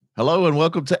Hello and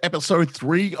welcome to episode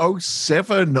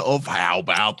 307 of How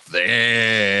About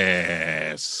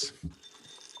This?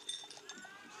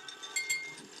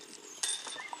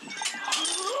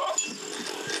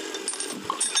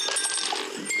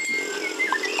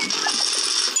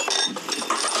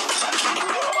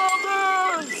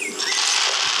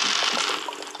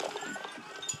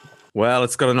 Well,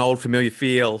 it's got an old familiar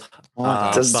feel.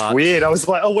 This is weird. I was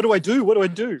like, what do I do? What do I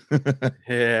do?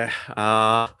 Yeah.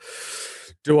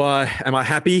 Am I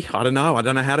happy? I don't know. I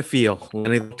don't know how to feel.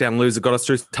 Any lockdown loser got us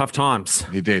through tough times.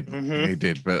 He did. He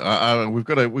did. But we've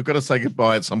got to say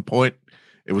goodbye at some point.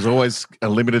 It was always a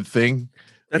limited thing.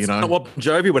 That's not what Bon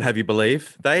Jovi would have you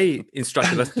believe. They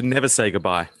instructed us to never say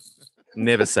goodbye.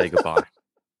 Never say goodbye.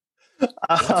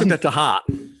 I took that to heart.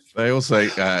 They also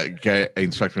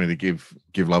instructed me to give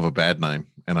love a bad name,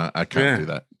 and I can't do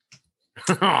that.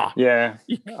 Yeah.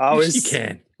 You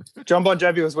can. John Bon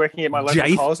Jovi was working at my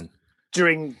local Coles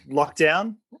during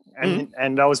lockdown,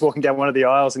 and I was walking down one of the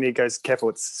aisles, and he goes, "Careful,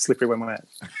 it's slippery when wet."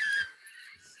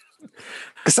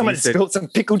 Because someone spilled some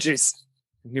pickle juice.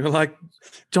 You were like,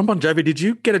 John Bon Jovi, did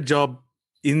you get a job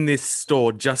in this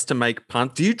store just to make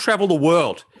puns? Do you travel the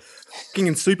world working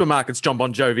in supermarkets, John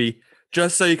Bon Jovi,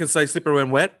 just so you can say slippery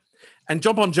when wet? And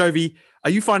John Bon Jovi, are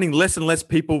you finding less and less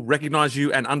people recognize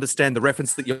you and understand the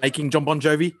reference that you're making, John Bon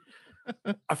Jovi?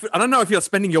 I don't know if you're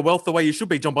spending your wealth the way you should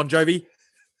be, John Bon Jovi.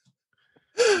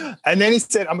 And then he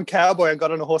said, "I'm a cowboy," and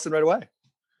got on a horse and rode away.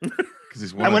 And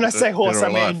when I say horse,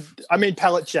 I mean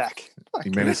pallet jack. He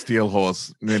meant a steel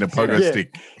horse, he meant a pogo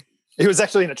stick. He was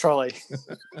actually in a trolley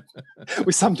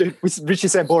with some dude, with Richie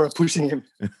Sambora pushing him.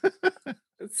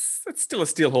 It's still a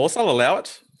steel horse. I'll allow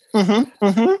it.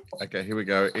 Okay, here we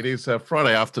go. It is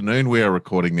Friday afternoon. We are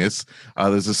recording this.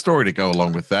 There's a story to go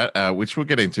along with that, which we'll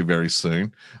get into very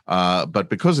soon. But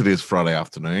because it is Friday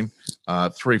afternoon,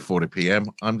 3:40 p.m.,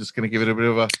 I'm just going to give it a bit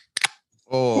of a...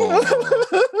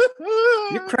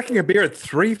 You're cracking a beer at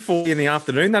 3:40 in the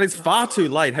afternoon. That is far too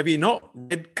late. Have you not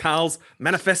read Carl's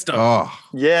manifesto? Oh,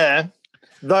 yeah.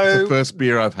 Though it's the first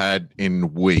beer I've had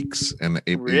in weeks, and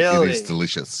it is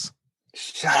delicious.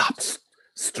 Shut up.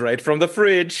 Straight from the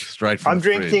fridge. I'm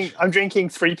drinking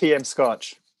 3 p.m.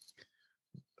 scotch.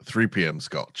 3 p.m.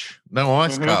 scotch. No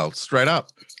ice, Carl. Straight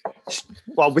up.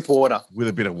 Well, with water. With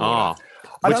a bit of water.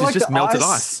 Which is just melted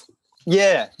ice.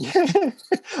 Yeah.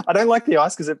 I don't like the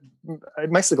ice because it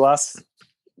makes the glass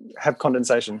have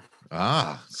condensation.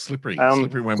 Slippery.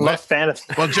 Slippery when wet. Not a fan of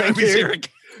Bon Jovi's here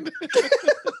again.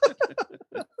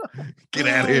 Get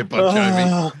out of here, Bon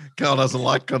Jovi. Carl doesn't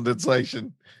like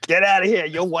condensation. Get out of here.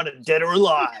 You're wanted dead or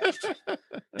alive.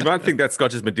 You might think that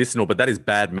scotch is medicinal, but that is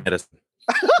bad medicine.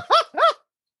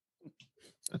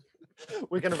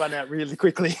 We're going to run out really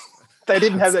quickly. They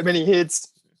didn't have that many hits.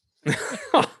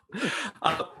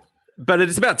 But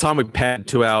it's about time we pad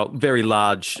to our very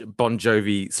large Bon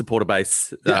Jovi supporter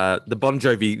base. The Bon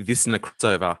Jovi Visna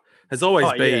crossover has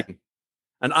always been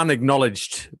an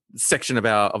unacknowledged section of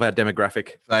our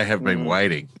demographic. They have been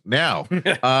waiting. Now,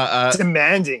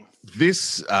 demanding.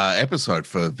 This episode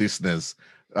for listeners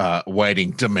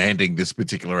demanding this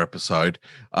particular episode.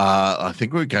 I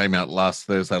think we came out last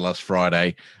Thursday, last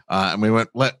Friday, and we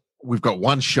went, we've got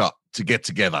one shot to get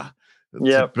together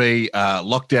to be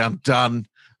lockdown done.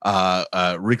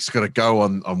 Rick's got to go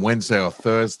on Wednesday or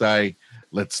Thursday.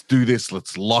 Let's do this.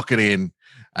 Let's lock it in.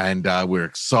 And we're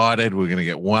excited. We're going to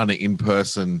get one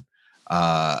in-person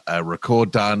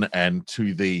record done, and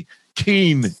to the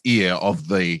keen ear of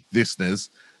the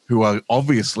listeners who are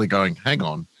obviously going, hang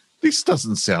on, this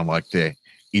doesn't sound like they're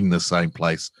in the same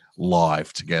place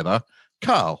live together.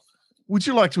 Carl, would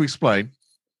you like to explain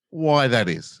why that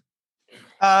is?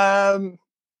 No.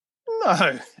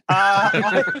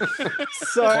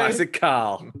 Classic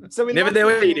Carl. So we never there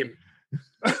to eat him.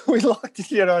 We locked it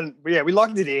in. We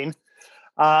locked it in.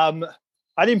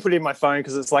 I didn't put it in my phone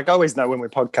because it's like I always know when we're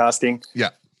podcasting.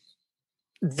 Yeah.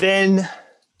 Then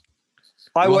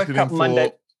I woke up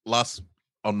Monday.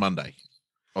 On Monday.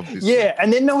 Yeah,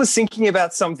 and then I was thinking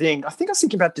about something. I think I was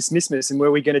thinking about Dismissmas and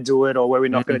where we're going to do it or where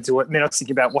we're not going to do it. And then I was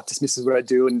thinking about what Dismissmas would I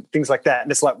do and things like that. And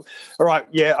it's like, all right,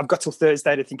 I've got till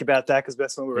Thursday to think about that because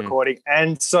that's when we're recording.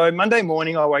 And so Monday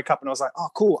morning I woke up and I was like, oh,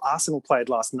 cool, Arsenal played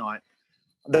last night.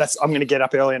 I'm going to get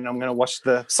up early and I'm going to watch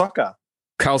the soccer.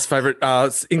 Carl's favourite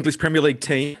English Premier League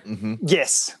team. Mm-hmm.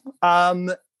 Yes.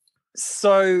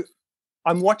 So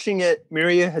I'm watching it.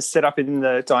 Miria has set up in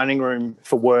the dining room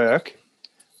for work.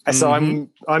 And so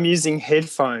I'm using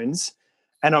headphones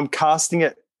and I'm casting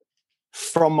it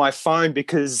from my phone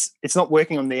because it's not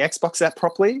working on the Xbox app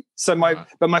properly. So my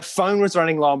phone was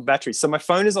running low on battery. So my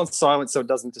phone is on silent so it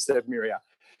doesn't disturb Miria.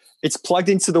 it's plugged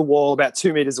into the wall about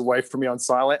 2 meters away from me on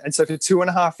silent. And so for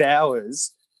 2.5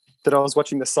 hours that I was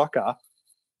watching the soccer,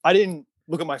 I didn't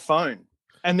look at my phone.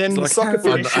 And then the soccer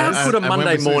finishes. How good are when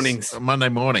Monday was this? mornings? Monday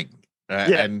morning.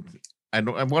 Yeah.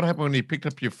 And what happened when you picked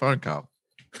up your phone, Carl?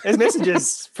 There's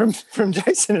messages from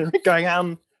Jason and Rick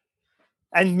going,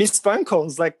 and missed phone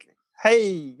calls like,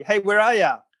 hey, where are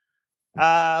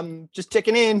you? Just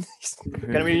checking in.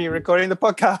 Going to be recording the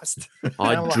podcast.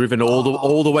 I'd driven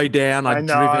all the way down. I'd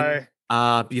know.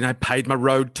 driven, paid my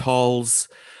road tolls.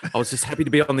 I was just happy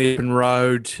to be on the open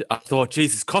road. I thought,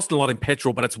 geez, it's costing a lot in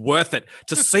petrol, but it's worth it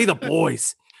to see the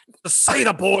boys. To see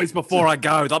the boys before I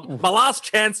go. My last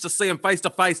chance to see them face to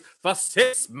face for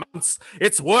 6 months.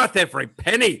 It's worth every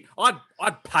penny.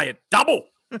 I'd pay it double.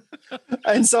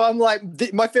 And so I'm like,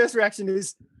 my first reaction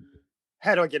is,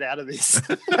 how do I get out of this?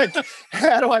 Like,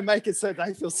 how do I make it so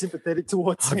they feel sympathetic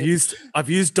towards me? I've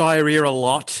used diarrhea a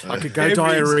lot. I could go Every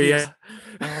diarrhea.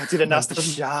 I did a nasty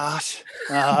shot.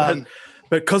 But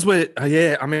because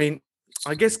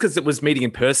I guess because it was meeting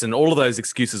in person, all of those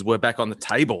excuses were back on the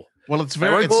table. Well,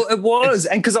 it was.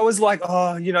 And because I was like,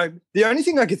 the only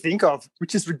thing I could think of,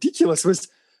 which is ridiculous, was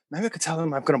maybe I could tell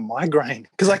them I've got a migraine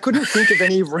because I couldn't think of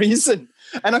any reason.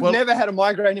 And I've never had a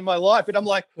migraine in my life. And I'm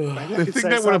like, the thing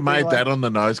that would have made that on the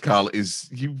nose, Carl, is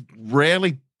you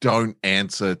rarely don't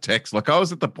answer text. Like I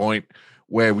was at the point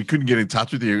where we couldn't get in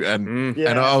touch with you, and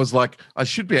I was like, I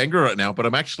should be angry right now, but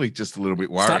I'm actually just a little bit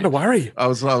worried. Starting to worry. I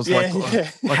was like,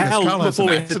 Carl has an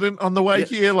accident on the way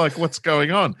here. Like, what's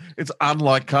going on? It's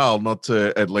unlike Carl not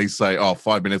to at least say,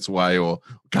 5 minutes away, or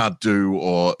can't do,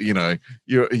 or you're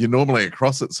normally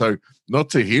across it. So not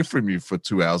to hear from you for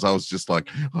 2 hours, I was just like,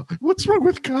 what's wrong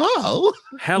with Carl?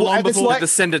 How long before we had to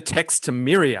send a text to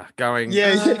Miria going,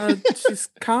 is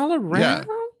Carl around?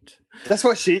 Yeah. That's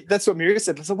what Miria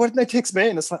said. I said, why didn't they text me?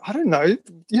 And it's like, I don't know,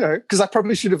 because I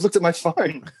probably should have looked at my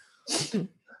phone.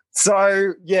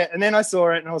 So, yeah. And then I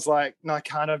saw it and I was like, no, I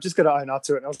can't. I've just got to own up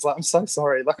to it. And I was like, I'm so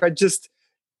sorry. Like,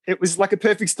 it was like a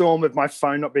perfect storm of my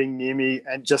phone not being near me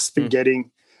and just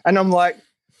forgetting. And I'm like,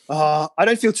 I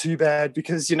don't feel too bad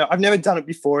because, I've never done it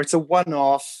before. It's a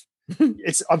one-off.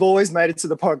 I've always made it to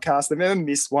the podcast. I've never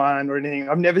missed one or anything.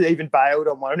 I've never even bailed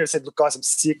on one. I've never said, look, guys, I'm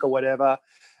sick or whatever.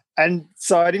 And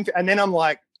so I didn't, and then I'm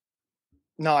like,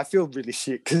 no, I feel really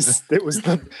shit because it was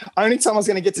the only time I was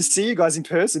going to get to see you guys in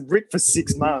person, Rick, for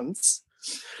 6 months.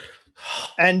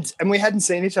 And we hadn't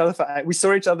seen each other we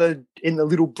saw each other in the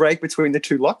little break between the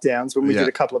 2 lockdowns when we did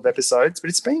a couple of episodes, but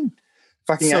it's been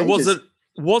fucking ages.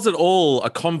 Was it all a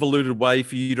convoluted way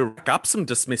for you to rack up some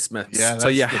Dismissmas? Yeah, so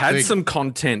you had some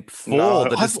content for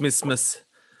the Dismissmas.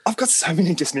 I've got so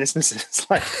many Dismissmas.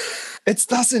 Like,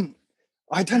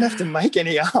 I don't have to make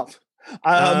any up.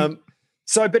 I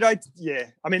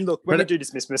mean, look, when we do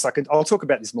Dismissmas, I'll talk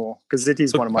about this more because it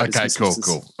is one of my Dismissmas.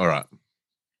 Cool. All right.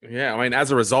 Yeah, I mean,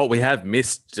 as a result, we have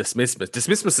missed Dismissmas.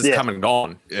 Dismissmas is coming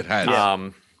on. It has.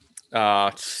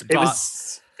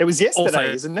 It was yesterday,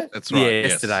 also, isn't it? That's right. Yeah,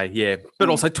 yesterday, yeah. But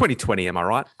also 2020, am I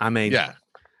right? I mean, yeah.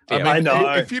 I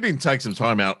know. If you didn't take some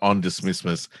time out on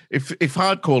Dismissmas, if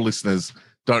hardcore listeners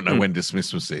don't know when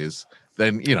Dismissmas is,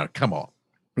 then, come on.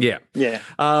 Yeah. Yeah.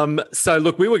 So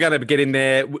look, we were going to get in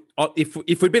there.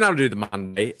 If we'd been able to do the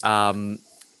Monday,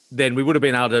 then we would have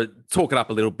been able to talk it up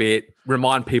a little bit,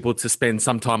 remind people to spend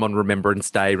some time on Remembrance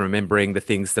Day, remembering the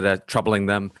things that are troubling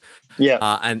them.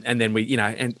 Yeah. And then we,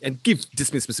 and give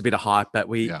Dismissmas a bit of hype, but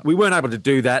we weren't able to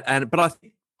do that. But I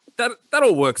think that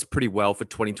all works pretty well for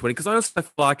 2020 because I also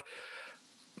feel like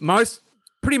most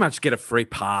pretty much get a free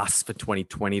pass for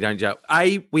 2020, don't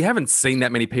you? We haven't seen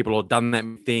that many people or done that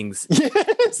many ththings.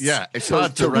 Yes. Yeah, it's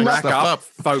hard to rack up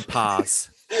faux pas.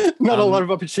 Not a lot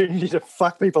of opportunity to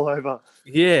fuck people over.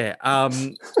 Yeah.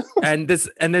 And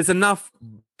there's enough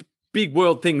big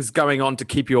world things going on to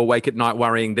keep you awake at night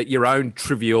worrying that your own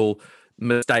trivial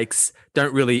mistakes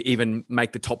don't really even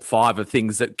make the top 5 of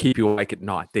things that keep you awake at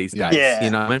night these days. Yeah. You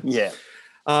know what I mean? Yeah.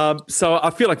 So I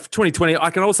feel like for 2020, I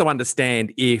can also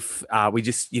understand if we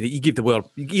just, you give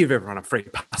everyone a free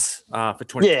pass for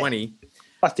 2020. Yeah,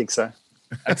 I think so.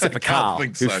 Except for Carl.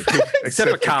 Except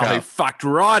for Carl, who fucked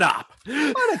right up.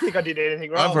 I don't think I did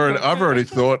anything wrong. I've already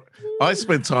thought. I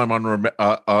spent time on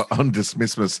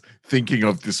Dismissmas thinking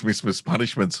of Dismissmas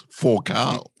punishments for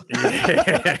Carl.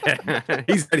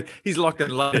 Yeah. He's locked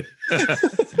and loaded.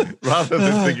 Rather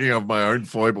than thinking of my own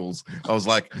foibles, I was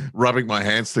like rubbing my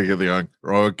hands together going,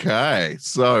 okay,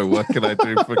 so what can I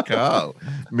do for Carl?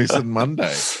 Missing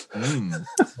Monday.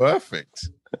 Perfect.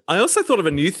 I also thought of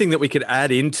a new thing that we could add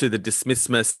into the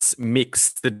Dismissmas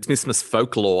mix, the Dismissmas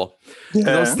folklore.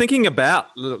 Yeah. I was thinking about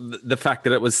the fact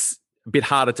that it was a bit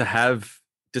harder to have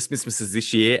Dismissmases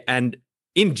this year, and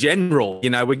in general,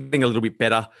 we're getting a little bit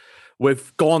better.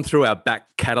 We've gone through our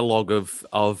back catalogue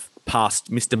of past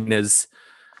misdemeanors.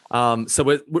 So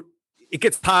it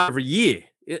gets harder every year.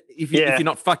 If you're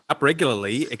not fucked up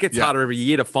regularly, it gets harder every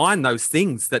year to find those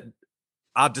things that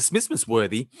are dismissal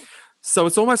worthy. So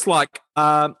it's almost like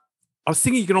I was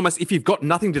thinking you can almost, if you've got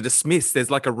nothing to dismiss,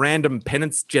 there's like a random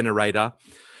penance generator.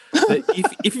 That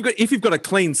if you've got a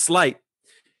clean slate,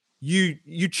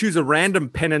 you choose a random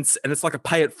penance, and it's like a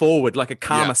pay it forward, like a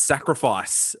karma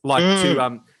sacrifice, like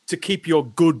to keep your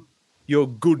good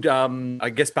I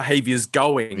guess behaviors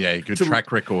going. Yeah, good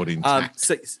track record intact.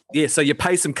 So you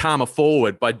pay some karma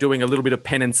forward by doing a little bit of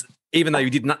penance, even though you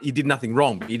did nothing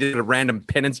wrong, but you did a random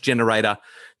penance generator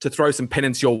to throw some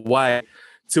penance your way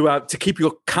to keep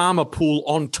your karma pool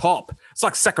on top. It's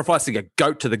like sacrificing a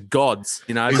goat to the gods,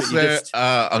 Is there,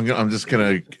 I'm just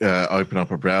going to open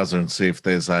up a browser and see if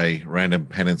there's a random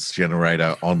penance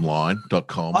generator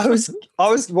online.com. I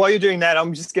was while you're doing that,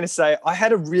 I'm just going to say I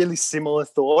had a really similar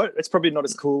thought. It's probably not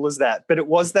as cool as that, but it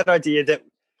was that idea that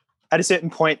at a certain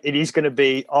point it is going to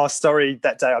be, oh, sorry,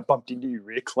 that day I bumped into you,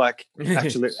 Rick. Like,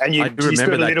 actually, and you I do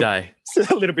remember that day.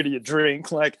 A little bit of your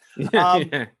drink, like.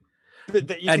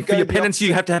 And for your penance,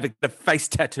 you have to have a face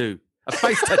tattoo. A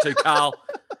face tattoo, Carl.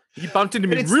 You bumped into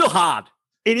me real hard.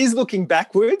 It is looking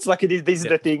backwards. Like it is. These are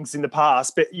the things in the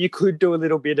past, but you could do a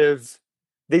little bit of.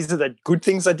 These are the good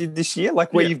things I did this year.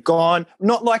 Like where you've gone,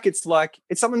 not like it's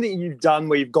something that you've done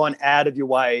where you've gone out of your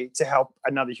way to help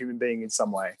another human being in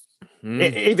some way.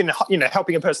 Even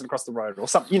helping a person across the road or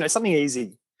something. Something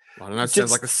easy. I don't know. It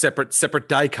sounds like a separate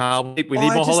day, Carl. We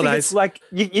need more holidays. It's like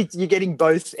you're getting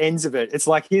both ends of it. It's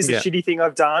like, here's a shitty thing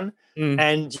I've done,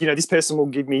 and this person will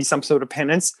give me some sort of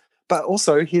penance, but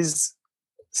also here's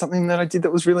something that I did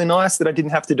that was really nice that I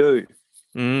didn't have to do.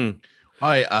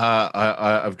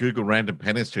 I've Googled random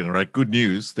penance generator. Good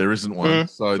news, there isn't one,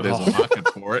 so there's a market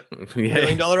for it. $1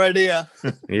 million idea.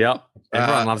 Yep.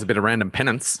 Everyone loves a bit of random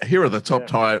penance. Here are the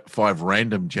top 5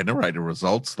 random generator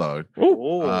results, though.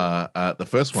 The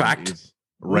first one is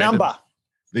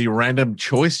the random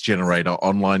choice generator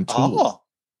online tool.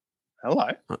 Hello.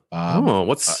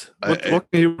 What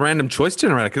can you random choice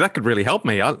generator? Because that could really help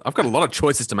me. I've got a lot of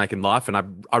choices to make in life, and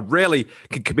I rarely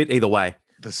can commit either way.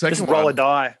 The second Just roll one a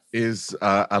die. is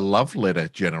a love letter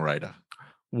generator.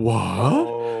 What?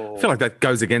 I feel like that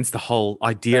goes against the whole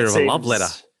idea of a love letter.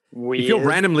 Weird. If you're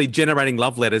randomly generating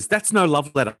love letters, that's no love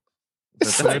letter. The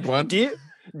third one,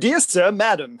 dear sir,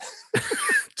 madam,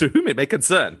 to whom it may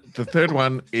concern. The third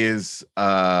one is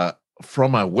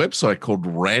from a website called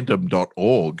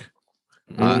random.org.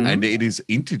 And it is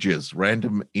integers,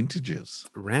 random integers.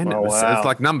 Random. Oh, wow. It's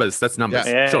like numbers. That's numbers.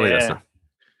 Surely that's not.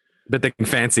 But they're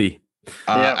fancy.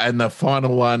 And the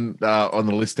final one on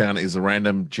the list down is a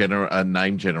random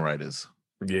name generators.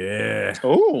 Yeah.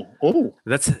 Oh.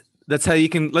 That's how you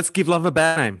can. Let's give love a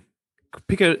bad name.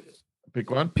 Pick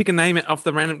one. Pick a name off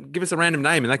the random. Give us a random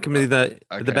name, and that can be the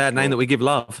bad name that we give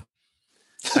love,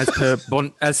 as per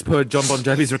John Bon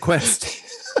Jovi's request.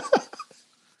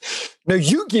 No,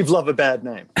 you give love a bad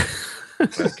name.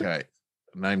 Okay,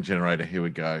 name generator. Here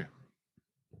we go.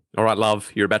 All right, love.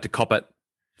 You're about to cop it.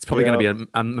 It's probably going to be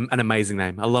an amazing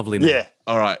name, a lovely name. Yeah.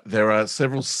 All right. There are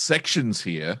several sections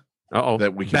here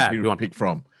that we can pick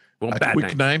from. A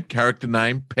quick name, character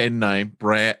name, pen name,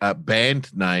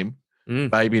 band name,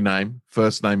 baby name,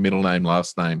 first name, middle name,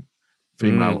 last name,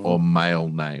 female or male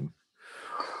name.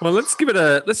 Well, let's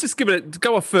just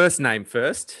go a first name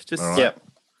first. Just right.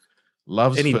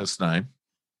 Love's first name.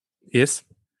 Yes.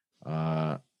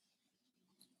 If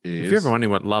you're ever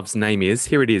wondering what Love's name is,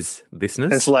 here it is,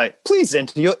 listeners. It's like, please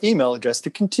enter your email address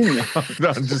to continue.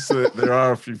 No, there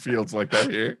are a few fields like that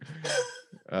here.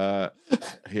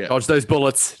 Dodge those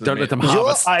bullets. Don't let them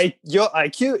harvest. Your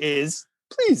IQ is,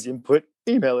 please input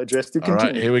email address to continue. All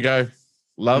right, here we go.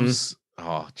 Love's,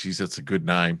 oh, geez, that's a good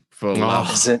name for love.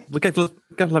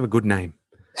 Gotta have a good name.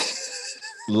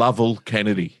 Lovell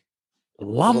Kennedy.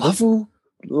 Lovell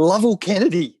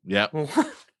Kennedy. Yeah.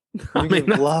 I mean,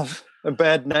 love a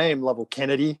bad name, Lovell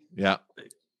Kennedy. Yeah.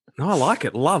 No, I like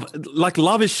it. Love. Like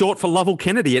love is short for Lovell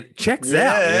Kennedy. It checks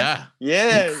out.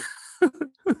 Yeah.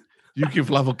 You give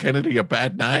Lovell Kennedy a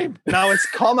bad name? No, it's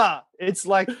comma. It's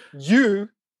like you,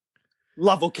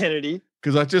 Lovell Kennedy.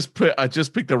 Because I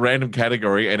just picked a random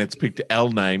category and it's picked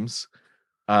L names,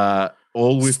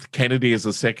 all with Kennedy as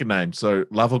a second name. So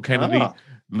Lovell Kennedy,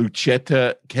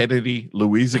 Lucetta Kennedy,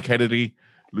 Louisa Kennedy,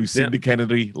 Lucinda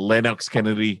Kennedy, Lennox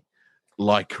Kennedy,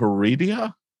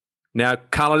 Lycoridia. Now,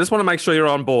 Carl, I just want to make sure you're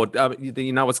on board.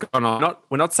 You know what's going on.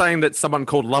 We're not saying that someone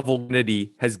called Lovell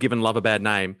Kennedy has given love a bad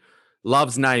name.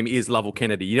 Love's name is Lovell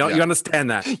Kennedy. You know, Yeah. you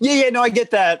understand that? Yeah, no, I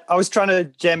get that. I was trying to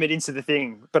jam it into the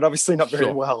thing, but obviously not very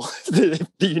Sure. well.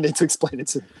 You need to explain it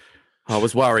to me. I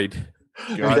was worried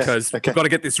Guys, because okay. we've got to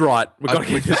get this right. We've got to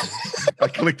get this. I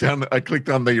clicked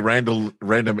on the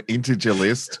random integer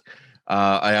list.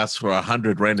 I asked for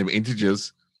 100 random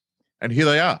integers, and here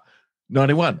they are: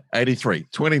 91, 83,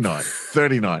 29,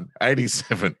 39,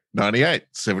 87, 98,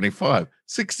 75,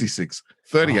 66,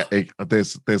 38.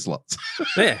 There's lots.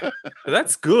 Yeah,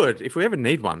 that's good. If we ever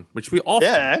need one, which we often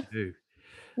Yeah. do.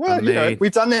 Well, I mean-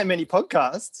 we've done that many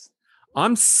podcasts.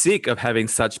 I'm sick of having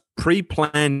such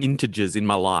pre-planned integers in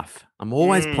my life. I'm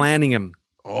always planning them.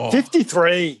 Oh,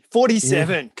 53,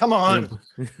 47. Come on.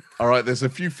 all right. There's a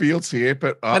few fields here,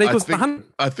 but That I equals think 100.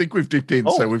 I think we've dipped in,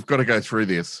 Oh. so we've got to go through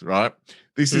this. Right.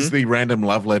 This is the random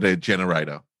love letter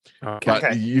generator. Okay. But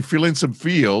Okay. you fill in some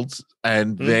fields,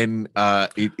 and then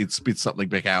it spits something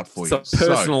back out for So you. it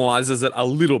personalizes it a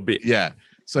little bit. Yeah.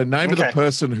 So name of the Okay.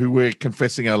 person who we're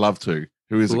confessing our love to.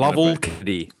 Who is it? gonna Lovell be?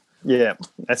 Kennedy. Yeah,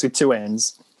 that's with two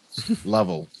N's.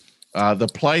 Lovell. The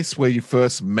place where you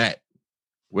first met.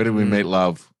 Where did we meet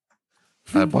love?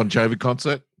 A Bon Jovi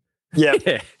concert? Yeah.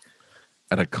 Yeah.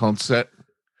 At a concert.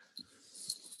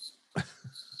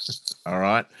 All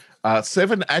right.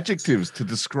 7 adjectives to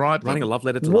describe Writing a them. love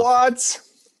letter to love. What?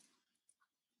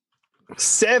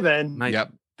 7. Mate,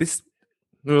 Yep.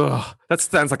 that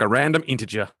sounds like a random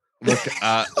integer. Look,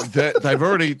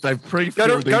 they've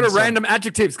pre-filled Go in to some- random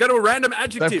adjectives. Go to a random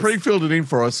adjective. They've pre-filled it in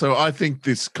for us, so I think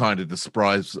this kind of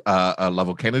describes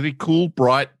Lovell Kennedy. Cool,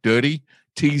 bright, dirty,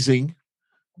 teasing,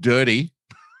 dirty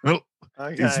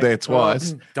Okay. is there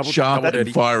twice, sharp double and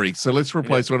dirty. fiery. So let's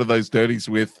replace one of those dirties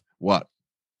with what?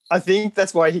 I think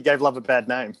that's why he gave love a bad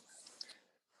name.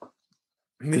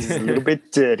 He's a little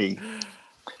bit dirty.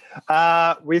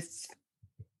 With,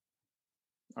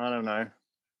 I don't know,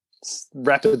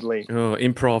 rapidly. Oh,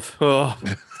 improv. Oh,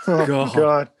 Oh, God.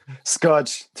 God.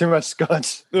 Scotch. Too much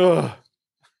scotch. oh.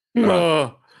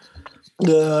 Oh. Ugh.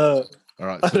 All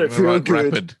right, I so don't we're gonna feel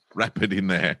write good. rapid in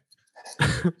there.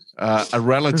 A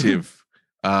relative.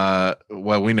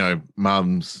 Well, we know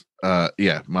mum's.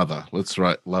 Mother. Let's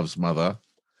write love's mother.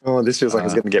 Oh, this feels like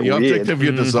it's going to get the weird. object of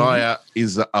your Mhm. desire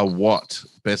is a what?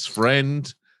 Best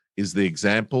friend is the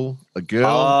example. A girl,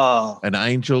 Oh, an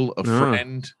angel, a Ah.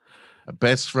 friend, a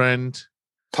best friend.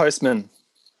 postman.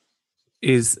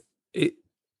 Is it?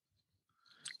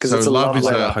 Because So it's a love love is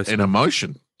letter. an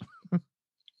emotion.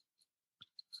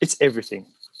 It's everything.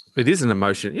 It is an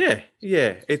emotion. Yeah,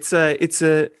 yeah. It's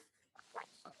a.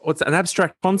 What's an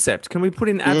abstract concept? Can we put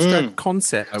in abstract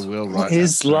concept? I will What write.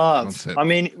 is abstract love? concept. I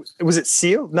mean, was it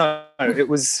Seal? No, it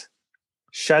was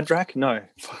Shadrach. No,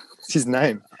 what's his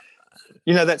name?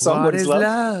 You know that song? What is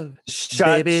love?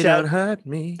 Baby, don't hurt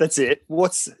me. That's it.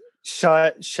 What's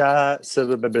something?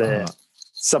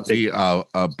 We are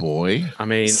a boy. I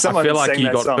mean, Someone I feel like sang you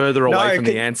that got song. further away No, from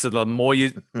the answer. The more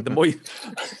you. I'm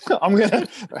gonna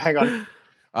hang on.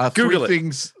 Google it. Three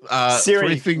things. Siri,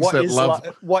 Three things what that is love.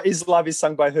 what is love is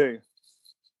sung by who?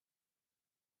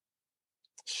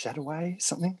 Shadowway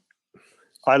something.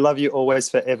 I love you always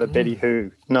forever, Betty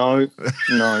Who. No.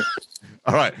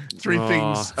 All right. Three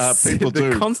things people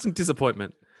the do. constant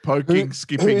disappointment. Poking,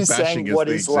 skipping, who sang bashing as What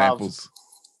the is Love? examples.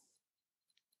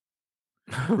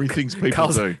 Three things people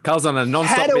do. Carl's on a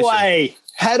non-stop mission. Hadaway.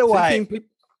 Hadaway.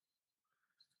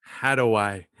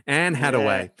 Hadaway. And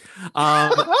Hadaway.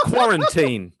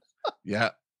 Quarantine. Yeah.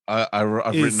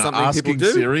 I've Is written something people asking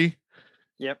do? Siri.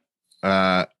 Yep.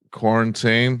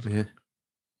 Quarantine. Yeah.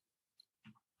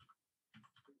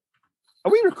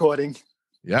 Are we recording?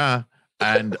 Yeah.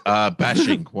 And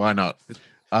bashing. Why not?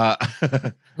 A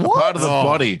What? part of the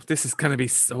body. This is going to be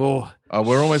so.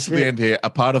 We're almost at the Shit. end here. A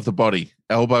part of the body.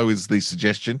 Elbow is the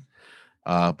suggestion.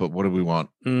 But what do we want?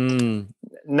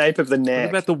 Nape of the What neck.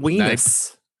 about the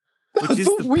weenus? Which is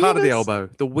the part of the weenus? elbow.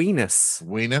 The weenus.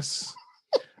 Weenus.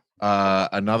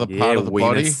 Another part of the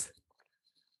body. weenus.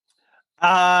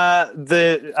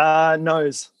 The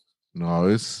nose.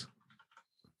 Nose.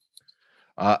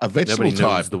 A vegetable Nobody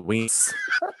knows type. the weenus.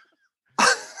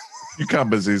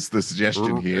 Cucumbers is the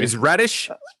suggestion here. Is radish?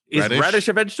 Is Radish? radish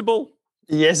a vegetable?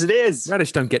 Yes, it is.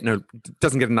 Radish doesn't get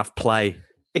enough play.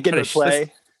 It can Radish,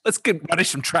 play. Let's give radish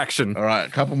some traction. All right,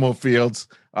 a couple more fields.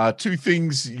 Two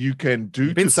things you can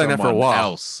do been to saying that for a someone while.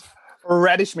 else.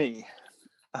 Radish me.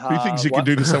 Two things you can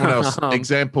do to someone else.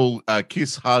 Example: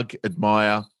 kiss, hug,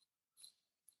 admire,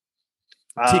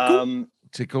 Tickle?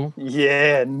 tickle,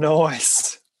 Yeah,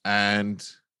 nice. and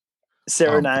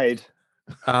Serenade.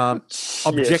 Yeah,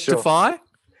 sure. Objectify?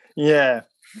 Yeah.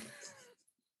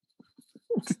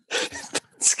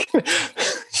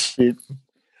 Shit.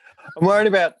 I'm worried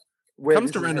about Where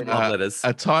Comes this to is random headed. love letters.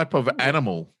 A type of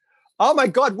animal. Oh my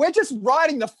God, we're just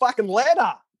writing the fucking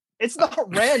letter. It's not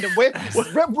random. We're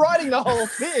writing the whole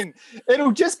thing.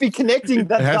 It'll just be connecting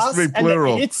the It has to thus be and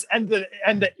plural. the its and the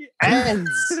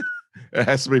ands. It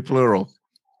has to be plural.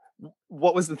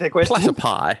 What was the third question?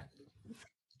 Platypi.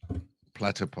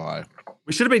 Platypi.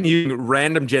 We should have been using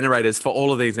random generators for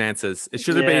all of these answers. It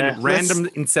should have Yeah, been random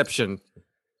inception.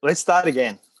 Let's start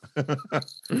again.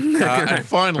 And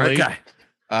finally, okay.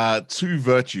 two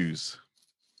virtues.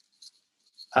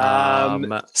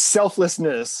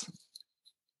 Selflessness.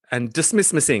 And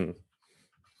dismissing.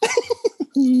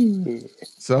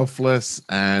 Selfless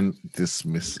and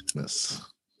dismissiveness.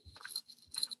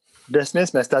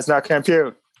 Dismissness does not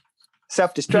compute.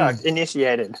 Self-destruct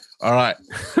initiated. All right,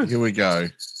 here we go.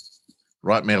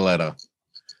 Write me a letter.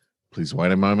 Please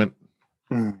wait a moment.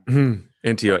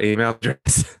 Enter your email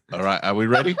address. All right, are we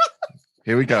ready?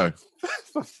 Here we go.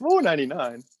 For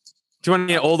 $4.99. Do you want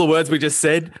to hear all the words we just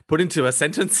said put into a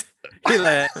sentence?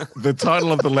 The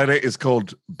title of the letter is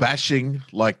called Bashing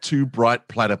Like Two Bright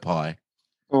Platypi.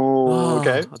 Oh,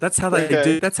 okay. That's how they Okay.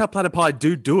 do. That's how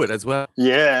platypi do it as well.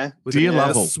 Yeah. With Dear a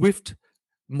Lovell. swift,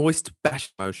 moist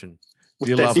bash motion. With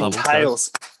Dear their Lovell. big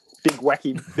tails. Big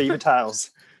wacky beaver tails.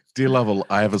 Dear Lovell,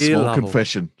 I have a Dear small Lovell.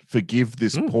 confession. Forgive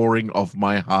this pouring of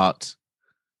my heart.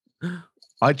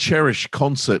 I cherish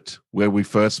concert where we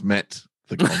first met.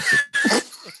 The concert.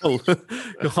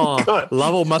 Oh,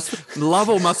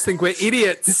 Lovell must think we're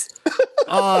idiots.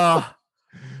 Oh,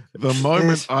 The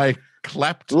moment I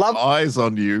clapped eyes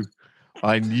on you,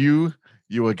 I knew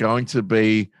you were going to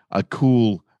be a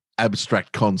cool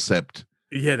abstract concept.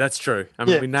 yeah, that's true. I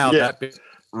mean, Yeah, we nailed yeah. that bit.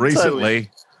 Recently,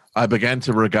 I began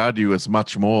to regard you as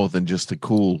much more than just a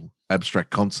cool abstract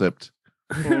concept.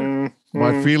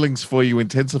 My feelings for you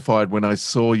intensified when I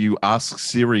saw you ask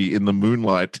Siri in the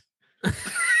moonlight.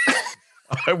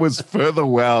 I was further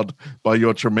wowed by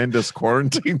your tremendous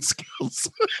quarantine skills.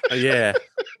 Yeah,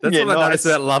 that's Yeah, what I noticed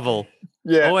nice. about Lovell.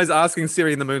 Yeah. Always asking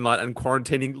Siri in the moonlight and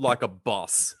quarantining like a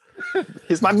boss.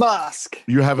 Here's my mask.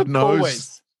 You have a nose.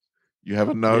 Always. You have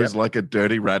a nose like a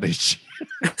dirty radish.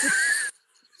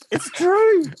 It's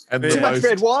true. And Too much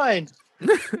red wine.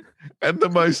 and the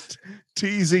most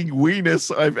teasing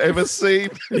weenus I've ever seen.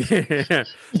 Yeah,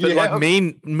 but Yeah. like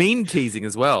mean teasing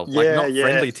as well. Like Yeah, not yeah.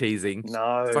 friendly teasing.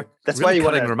 No. It's like that's really why you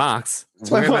want cutting to. remarks.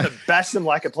 That's why you When want to bash them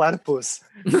like a platypus.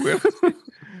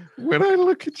 when I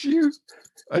look at you,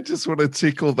 I just want to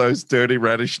tickle those dirty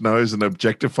radish nose and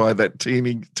objectify that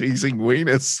teasing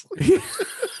weenus.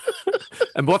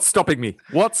 And what's stopping me?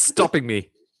 What's stopping me?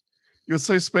 You're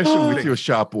so special with your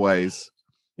sharp ways.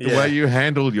 The way you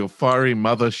handle your fiery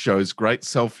mother shows great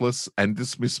selfless and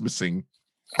dismissing.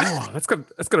 Oh, that's got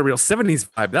a real 70s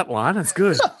vibe, that line. That's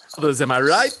good. Others, am I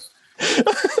right?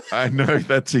 I know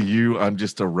that to you, I'm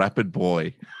just a rapid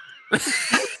boy.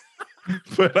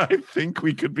 But I think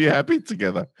we could be happy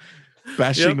together.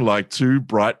 Bashing like two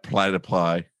bright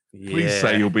platypi. Please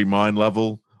say you'll be mine,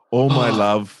 Lovell. All my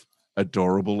love,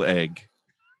 adorable egg.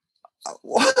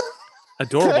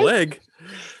 Adorable egg.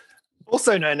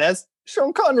 Also known as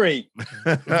Sean Connery.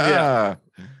 Yeah.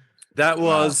 That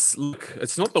was, look,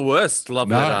 it's not the worst love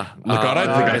No, letter. look, I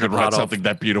don't think I been a could write part of. something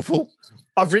that beautiful.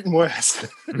 I've written worse.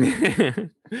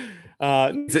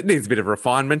 It needs a bit of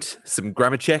refinement, some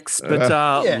grammar checks. But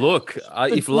Yeah. look,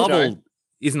 if you Lovell know.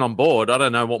 isn't on board, I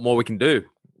don't know what more we can do.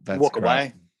 That's Walk great.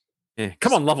 away. Yeah.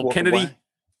 Come on, Lovell Walk Kennedy. away.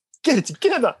 Get it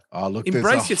together. Oh, look,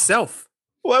 Embrace yourself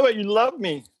Why won't you love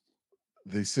me?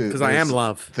 because I am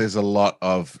love. There's a lot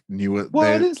of newer.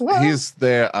 What is love? Here's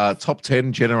their top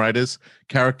 10 generators: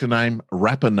 character name,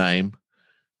 rapper name,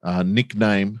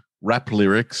 nickname, rap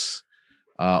lyrics.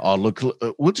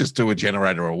 We'll just do a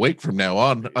generator a week from now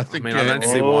on. I think I don't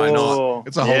see why not. Oh,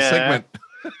 it's a whole yeah. segment.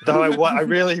 Though I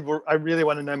really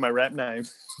want to know my rap name.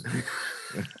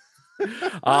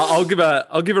 I'll give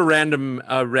a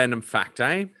random fact,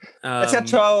 eh? That's how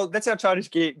Childish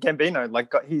Gambino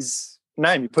got his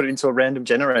name. You put it into a random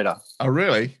generator. Oh,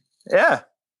 really? Yeah,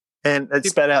 and it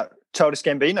spat out Childish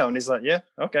Gambino, and he's like, "Yeah,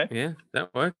 okay, Yeah,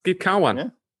 that works. Give Carl one. Yeah.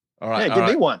 All right. yeah, all give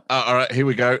right. me one." All right, here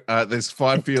we go. There's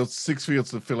 5 fields, 6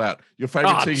 fields to fill out. Your favorite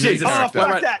Oh, TV Jesus. Oh, character.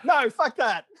 fuck that! No, fuck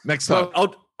that. Next time.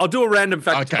 So I'll do a random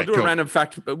fact. Okay, I'll do cool. a random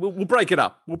fact, but we'll break it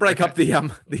up. We'll break up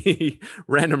the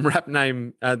random rap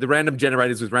name, the random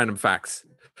generators with random facts.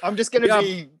 I'm just gonna Yeah.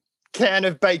 be can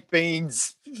of baked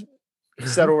beans,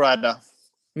 saddle rider.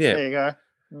 Yeah, There you go,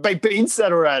 baked beans,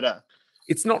 saddle rider.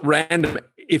 it's not random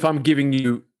if I'm giving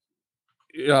you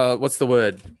what's the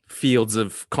word? Fields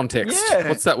of context. Yeah.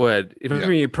 What's that word? If I'm Yeah.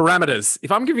 giving you parameters.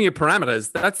 If I'm giving you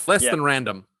parameters, that's less Yeah. than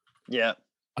random. Yeah.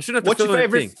 I shouldn't have to What's your fill in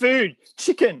favorite anything. food?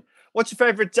 Chicken. What's your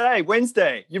favorite day?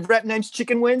 Wednesday. Your rap name's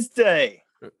Chicken Wednesday.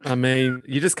 I mean,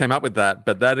 you just came up with that,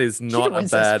 but that is not Chicken a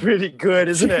Wednesday's bad pretty good,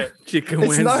 isn't it? Chicken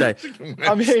It's not- Wednesday.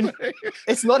 I mean,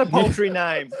 it's not a poultry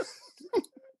name.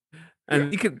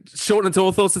 And you could shorten it to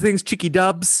all sorts of things. Chicky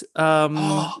Dubs.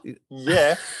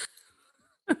 Yeah.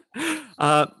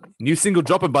 New single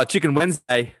dropping by Chicken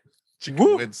Wednesday. Chicken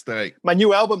Woo. Wednesday. My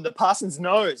new album, The Parsons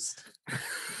Knows.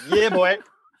 Yeah, boy.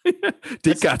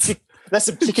 Deep cuts. That's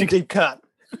a chicken deep cut.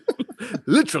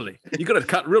 Literally. You got to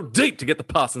cut real deep to get the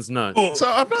Parsons nose. So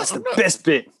That's the best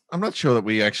bit. I'm not sure that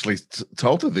we actually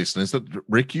told the listeners that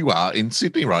Rick, you are in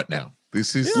Sydney right now.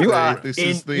 This is You the, are. this in,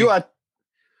 is the you are.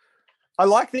 I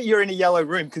like that you're in a yellow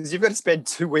room because you've got to spend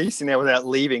 2 weeks in there without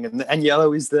leaving, and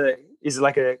yellow is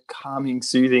like a calming,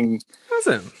 soothing.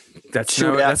 Doesn't. That's Shoot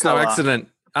no, out that's no colour. accident.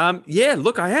 Yeah,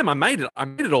 look, I am. I made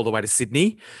it all the way to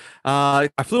Sydney. I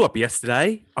flew up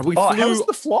yesterday. We Oh, flew. how was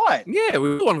the flight? Yeah,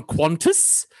 we flew on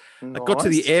Qantas. I got to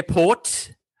the Nice.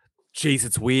 airport. Jeez,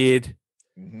 it's weird.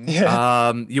 Mhm.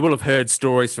 Yeah. You will have heard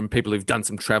stories from people who've done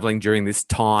some traveling during this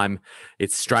time.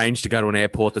 It's strange to go to an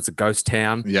airport that's a ghost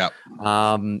town. Yeah.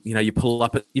 You pull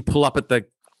up at the.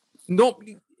 Not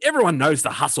everyone knows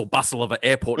the hustle bustle of an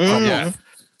airport drop Yeah. off.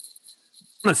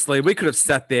 Honestly, we could have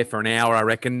sat there for an hour. I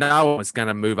reckon no one was going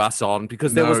to move us on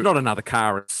because there was No. not another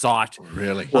car in sight.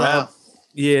 Really. Wow.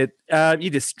 Yeah, you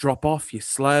just drop off. You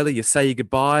slowly, you say your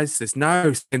goodbyes. There's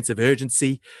no sense of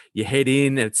urgency. You head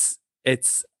in. It's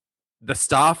the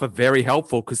staff are very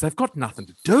helpful because they've got nothing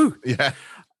to do. Yeah.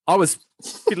 I was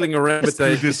fiddling around with You're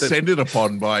the descended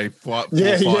upon by flight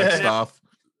Yeah, yeah. staff.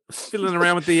 fiddling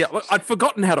around with the. I'd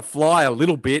forgotten how to fly a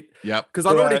little bit Yep. because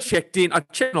I'd already Right. checked in. I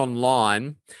checked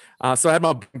online, so I had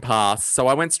my boarding pass. So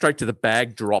I went straight to the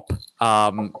bag drop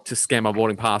to scan my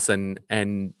boarding pass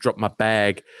and drop my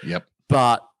bag. Yep.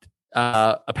 But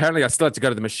apparently I still had to go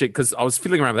to the machine because I was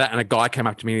fiddling around with that, and a guy came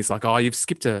up to me and he's like, "Oh, you've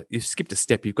skipped a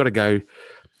step. You've got to go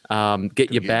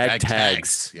get your get bag bag tags.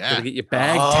 tags, yeah. Got to get your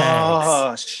bag tags.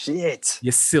 Oh shit!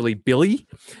 You silly Billy."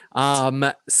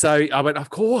 So I went, "Of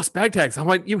course, bag tags." I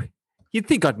went, You'd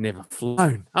think I'd never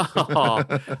flown.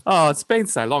 Oh, it's been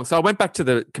so long. So I went back to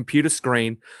the computer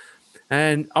screen.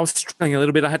 And I was struggling a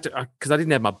little bit. I had to, because I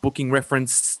didn't have my booking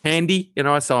reference handy,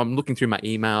 so I'm looking through my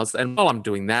emails. And while I'm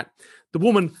doing that, the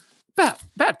woman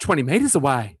about 20 meters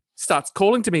away starts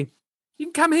calling to me. "You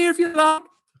can come here if you like.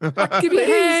 I can give you a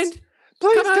hand.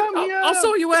 Please on, come here. I'll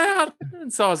sort you out."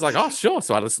 And so I was like, "Oh, sure."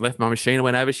 So I just left my machine and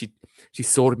went over. She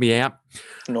sorted me out.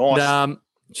 Nice. And,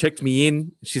 checked me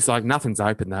in. She's like, "Nothing's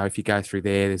open though. If you go through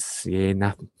there, there's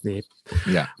nothing there."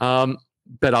 Yeah.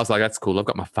 But I was like, "That's cool. I've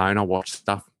got my phone. I'll watch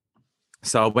stuff."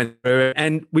 So I went through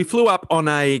and we flew up on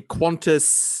a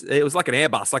Qantas. It was like an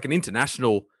Airbus, like an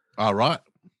international, All right.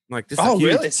 like just Oh, a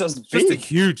huge, really? So it's just a big.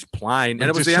 huge plane. And I'm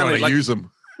it was just the trying only to like use them.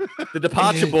 the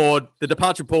departure board. The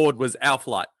departure board was our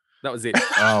flight. That was it.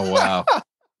 Oh wow.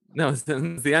 That was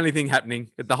the only thing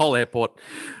happening at the whole airport.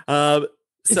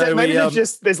 Is So that maybe we,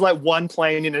 there's like one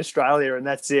plane in Australia and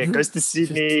that's it. Goes to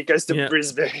Sydney, goes to Yeah.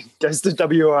 Brisbane, goes to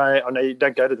WA. Oh no, you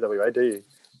don't go to WA, do you?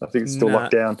 I think it's still No.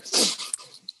 locked down.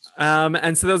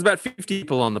 and so there was about 50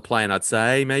 people on the plane, I'd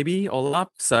say, maybe all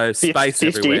up. So space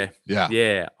 50? everywhere. Yeah.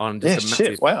 Yeah, on Yeah, just a shit.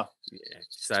 massive. Wow. Yeah.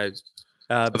 So But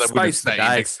that wouldn't space stay for days.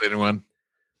 next to anyone.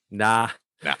 Nah.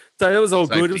 Nah. So it was all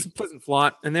good. It was Safety. a pleasant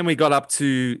flight, and then we got up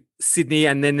to Sydney,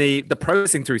 and then the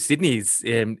processing through Sydney is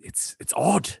it's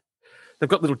odd. They've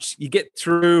got little. You get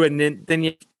through, and then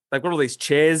they've got all these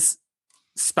chairs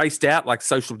spaced out like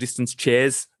social distance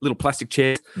chairs, little plastic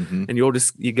chairs, Mhm. and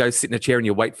you go sit in a chair and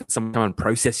you wait for someone to come and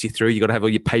process you through. You got to have all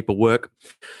your paperwork.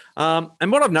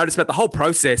 And what I've noticed about the whole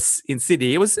process in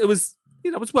Sydney, it was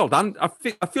well done.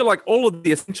 I feel like all of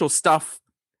the essential stuff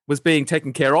was being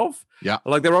taken care of. Yeah.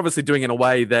 Like they're obviously doing it in a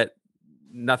way that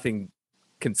nothing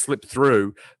can slip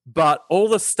through, but all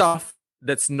the stuff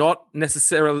that's not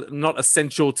necessarily not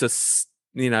essential to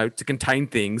to contain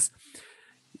things,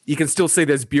 you can still see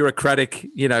there's bureaucratic,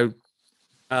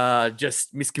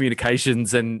 just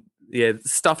miscommunications and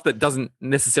stuff that doesn't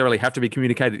necessarily have to be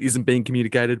communicated isn't being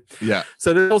communicated. Yeah.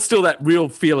 So there's still that real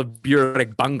feel of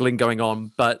bureaucratic bungling going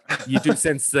on, but you do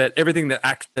sense that everything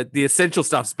that the essential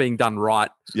stuff's being done right,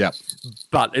 Yeah.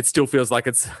 but it still feels like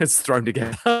it's thrown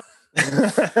together.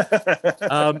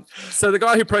 So the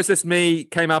guy who processed me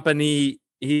came up and he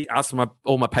asked for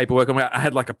all my paperwork. I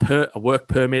had like a work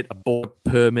permit, a board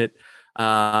permit,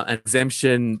 an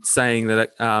exemption saying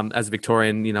that as a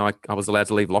Victorian, I was allowed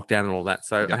to leave lockdown and all that.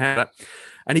 So Yeah. I had that,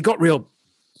 and he got real.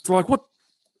 It's like,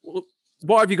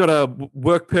 why have you got a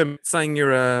work permit saying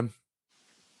you're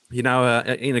in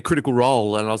a critical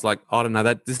role? And I was like, I don't know,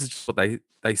 that this is just what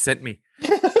they sent me.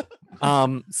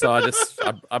 So I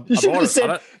You should bought have it.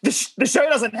 said, the show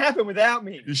doesn't happen without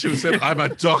me. You should have said, I'm a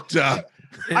doctor.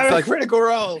 I'm like- a critical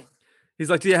role. He's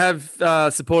like, do you have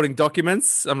supporting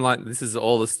documents? I'm like, this is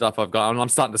all the stuff I've got. And I'm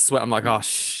starting to sweat. I'm like, oh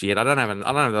shit, I don't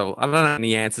have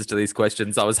any answers to these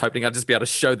questions. I was hoping I'd just be able to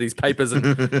show these papers and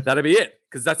that'd be it.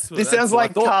 Because This sounds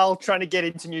like Carl trying to get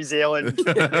into New Zealand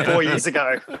 4 years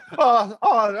ago.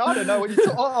 I don't know what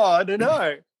you're I don't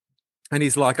know. And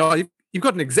he's like, oh, you've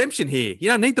got an exemption here. You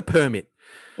don't need the permit.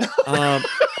 I'm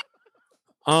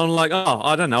like, oh,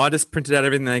 I don't know. I just printed out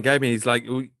everything they gave me. He's like,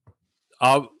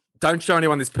 oh, don't show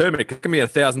anyone this permit. It can be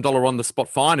 $1,000 on the spot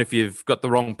fine if you've got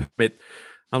the wrong permit.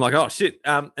 I'm like, oh shit.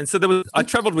 And so I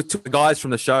traveled with two guys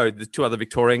from the show, the two other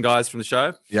Victorian guys from the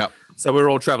show. Yeah. So we were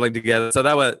all traveling together. So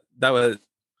they were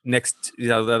next, they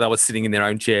were sitting in their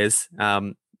own chairs.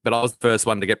 But I was the first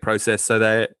one to get processed.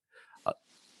 So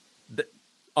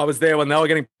I was there when they were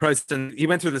getting processed, and he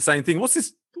went through the same thing. What's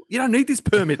this? You don't need this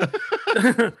permit.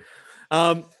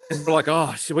 And we're like,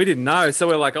 oh, shit, we didn't know. So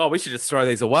we're like, oh, we should just throw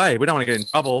these away. We don't want to get in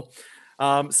trouble.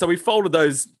 So we folded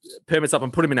those permits up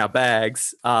and put them in our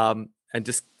bags and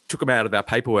just took them out of our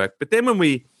paperwork. But then when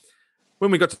we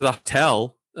got to the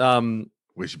hotel,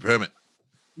 Where's your permit?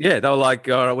 yeah, they were like,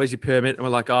 all right, where's your permit? And we're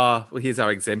like, oh, well, here's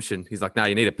our exemption. He's like, no,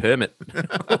 you need a permit.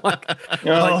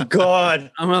 Oh,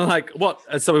 God. And we're like, what?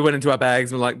 And so we went into our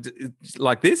bags and we're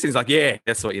like this? And he's like, yeah,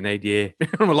 that's what you need, yeah.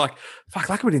 And we're like, fuck,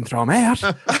 like we didn't throw them out.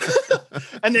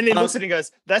 And then he looks at it and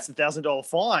goes, that's $1,000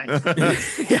 fine.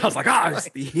 Yeah, I was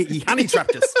like, he honey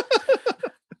trapped us.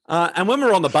 And when we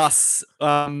were on the bus,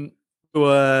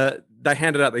 they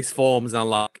handed out these forms, and I'm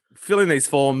like, fill in these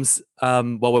forms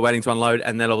while we're waiting to unload,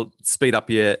 and that'll speed up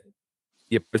your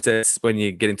process when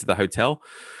you get into the hotel.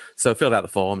 So I filled out the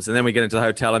forms, and then we get into the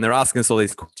hotel, and they're asking us all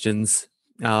these questions.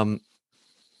 And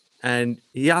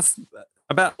he asked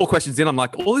about 4 questions in. I'm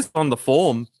like, all this on the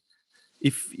form.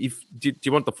 Do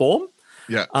you want the form?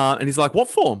 Yeah. And he's like, what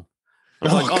form?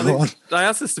 I'm like, God. they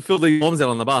asked us to fill these forms out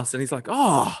on the bus, and he's like,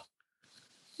 oh,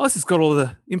 this has got all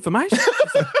the information.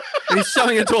 And he's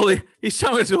showing it to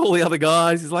all the other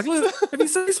guys. He's like, look, have you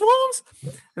seen these forms?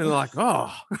 And they're like,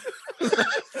 oh.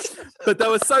 But they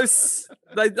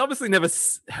obviously never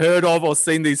heard of or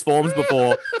seen these forms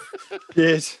before.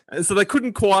 Yes. And so they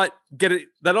couldn't quite get it.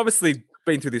 They'd obviously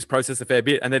been through this process a fair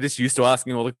bit, and they're just used to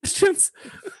asking all the questions.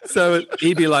 So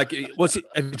he'd be like, have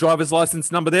your driver's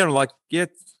license number there? And I'm like, yeah,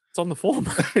 it's on the form.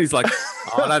 He's like,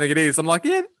 oh, I don't think it is. I'm like,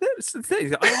 yeah, it's there.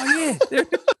 He's like, oh, yeah.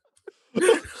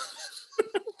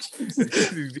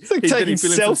 It's like taking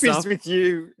selfies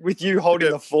with you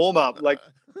holding the form up. Like,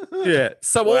 yeah.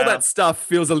 So all that stuff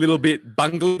feels a little bit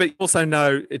bungly, but you also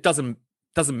know it doesn't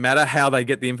matter how they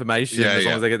get the information as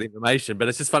long as they get the information. But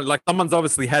it's just funny. Like, someone's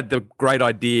obviously had the great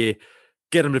idea,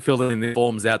 get them to fill in the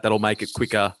forms out. That'll make it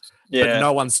quicker. yeah. But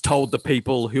no one's told the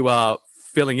people who are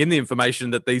filling in the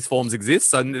information that these forms exist.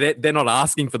 So they're not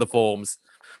asking for the forms.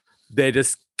 They're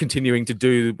just continuing to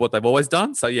do what they've always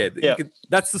done. So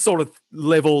that's the sort of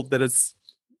level that it's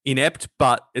inept,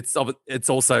 but it's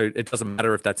also, it doesn't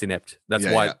matter if that's inept. That's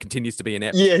why it continues to be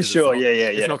inept. Yeah, 'cause sure.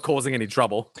 It's not causing any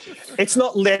trouble. It's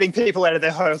not letting people out of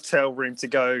their hotel room to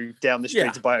go down the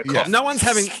street to buy a coffee. No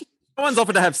one's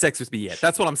offered to have sex with me yet.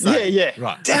 That's what I'm saying. Yeah.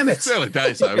 Right. Damn it. It's early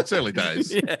days, though. It's early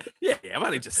days. Yeah. I've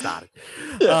only just started.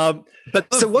 Yeah.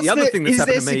 But So what's the other thing that's is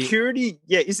there happened to me. security?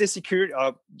 Yeah, is there security? Do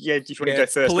you want to go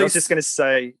first? I was police- just going to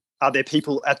say, are there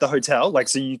people at the hotel? Like,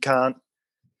 so you can't.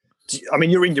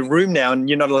 You're in your room now and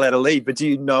you're not allowed to leave. But do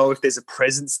you know if there's a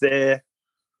presence there?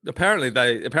 Apparently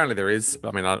there is.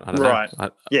 I mean, I don't Right. know.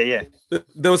 Yeah.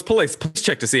 There was police. Police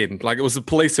checked us in. Like, it was the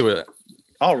police who were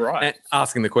Oh, right.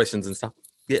 asking the questions and stuff.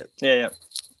 Yeah.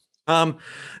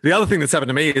 The other thing that's happened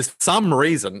to me is, for some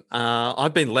reason,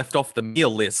 I've been left off the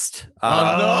meal list.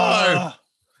 no.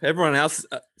 Everyone else.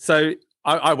 So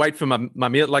I wait for my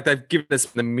meal. Like, they've given us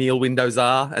the meal windows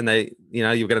are, and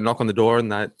you're going to knock on the door,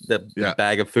 and the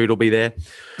bag of food will be there.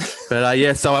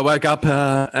 But so I woke up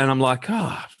and I'm like,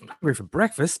 I'm hungry for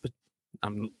breakfast, but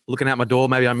I'm looking out my door.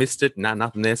 Maybe I missed it. No,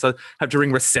 nothing there. So I have to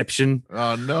ring reception.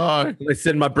 Oh, no. They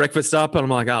send my breakfast up, and I'm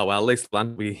like, oh, well, at least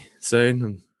lunch will be soon.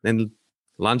 And then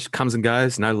lunch comes and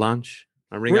goes, no lunch.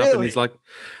 I ring up, and he's like,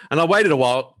 and I waited a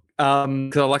while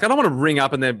because I'm like, I don't want to ring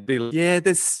up and then be like, yeah,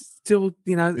 there's still,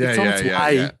 it's on its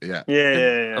way.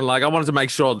 Yeah. And like, I wanted to make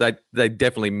sure that they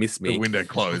definitely miss me The window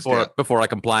closed. before I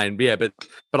complain. Yeah, but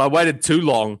I waited too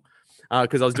long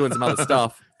because I was doing some other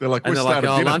stuff. They're like, And we're they're like,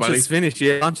 starting dinner, lunch buddy. is finished.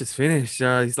 Yeah, lunch is finished.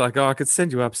 He's like, I could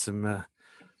send you up some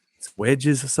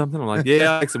wedges or something. I'm like,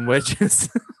 yeah, I'll make some wedges.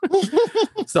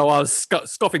 So I was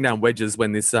scoffing down wedges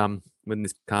when this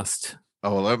cast.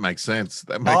 Oh, well, that makes sense.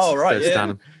 That makes Oh, right. first Yeah.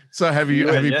 started. So have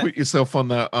you Yeah. put yourself on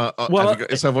the? Well, have you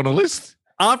got yourself on a list?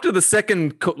 After the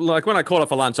second, like when I called up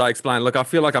for lunch, I explained, look, I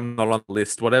feel like I'm not on the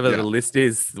list. Whatever Yeah. the list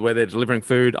is, where they're delivering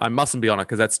food, I mustn't be on it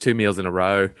because that's 2 meals in a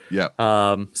row. Yeah.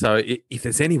 So if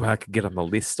there's any way I could get on the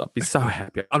list, I'd be so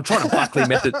happy. I'm trying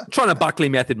to Buckley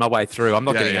method my way through. I'm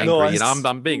not Yeah, getting yeah. angry. Nice.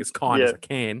 I'm being as kind as Yeah. I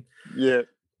can. Yeah.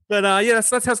 But that's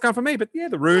how it's going for me. But yeah,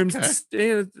 the rooms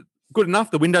Okay. good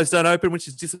enough. The windows don't open, which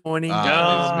is disappointing.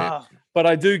 Ah, But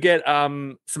I do get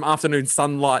some afternoon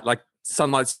sunlight, like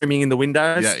sunlight streaming in the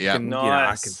windows. Yeah, yeah. And,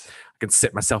 Nice. I can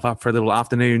set myself up for a little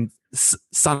afternoon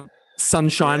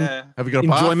sunshine Yeah. Have you got a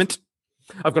bath? enjoyment.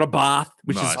 I've got a bath,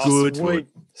 which Nice. is good. Sweet.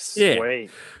 Yeah. Sweet.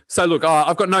 So look,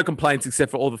 I've got no complaints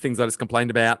except for all the things I just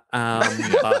complained about.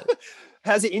 But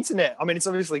How's the internet? I mean, it's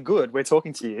obviously good. We're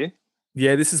talking to you.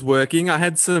 yeah, this is working. I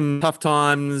had some tough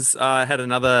times. I had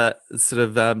another sort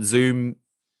of Zoom.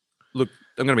 Look,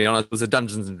 I'm going to be honest. It was a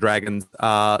Dungeons and Dragons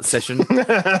session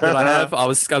that I have. I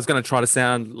was going to try to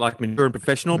sound like mature and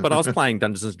professional, but I was playing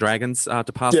Dungeons and Dragons to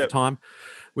pass the Yep. time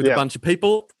with a bunch of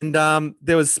people, and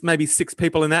there was maybe 6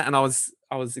 people in that, and I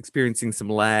was experiencing some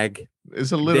lag.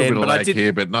 There's a little Then, bit of but I lag did-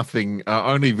 here, but nothing.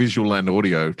 Only visual and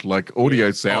audio. Like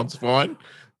audio sounds fine,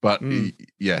 but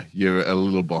yeah, you're a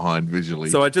little behind visually.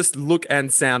 So I just look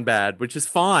and sound bad, which is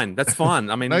fine. That's fine.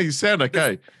 I mean, no, you sound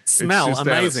okay. smell It's just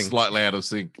amazing. slightly out of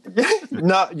sync.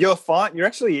 No, you're fine. You're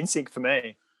actually in sync for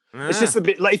me. It's Ah. just a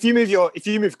bit like if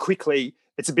you move quickly,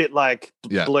 it's a bit like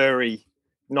Yeah. blurry,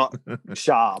 not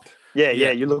sharp. Yeah,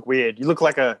 Yeah. you look weird. You look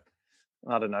like I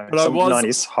don't know, But I some was-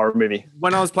 90s horror movie.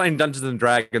 When I was playing Dungeons and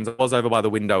Dragons, I was over by the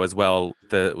window as well,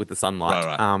 with the sunlight.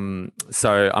 Right.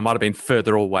 So I might have been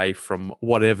further away from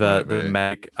whatever the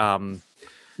Right.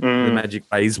 Mm. magic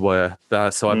rays were.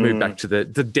 So I moved back to the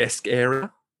desk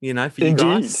area, for you Indeed.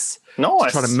 guys, to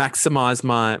Nice. try to maximize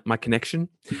my connection.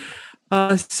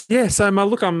 Yeah. So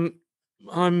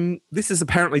I'm. This is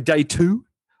apparently day 2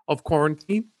 of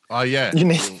quarantine. Oh yeah. You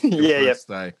need- Your yeah, first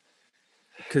day.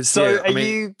 Because So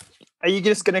are you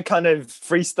just going to kind of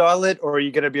freestyle it, or are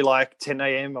you going to be like 10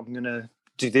 a.m. I'm going to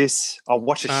do this? I'll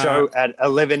watch a show at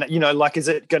 11. Like is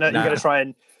it going to you're going to try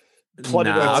and plot it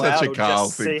Nah, all that's out, a or Carl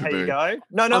just thing see to how do. you go?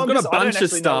 No, I've I'm got a just, I don't bunch of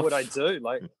actually know what I stuff. do.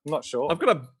 Like, I'm not sure. I've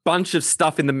got a bunch of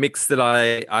stuff in the mix that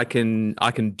I can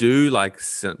do, like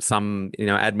some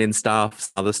admin stuff,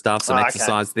 some other stuff, some Okay.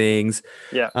 exercise things.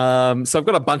 Yeah. So I've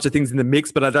got a bunch of things in the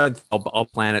mix, but I don't. I'll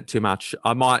plan it too much.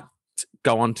 I might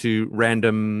go on to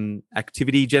random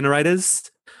activity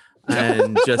generators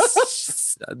and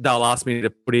just they'll ask me to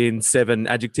put in 7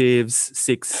 adjectives,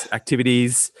 6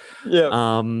 activities.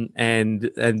 Yeah.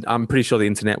 And I'm pretty sure the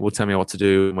internet will tell me what to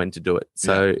do and when to do it.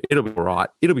 So it'll be all right.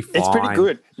 It'll be fine. It's pretty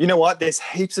good. You know what? There's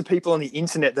heaps of people on the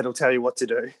internet that'll tell you what to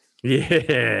do.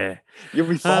 Yeah. You'll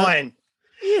be fine.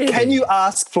 Yeah. Can you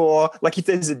ask for, like, if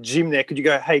there's a gym there, could you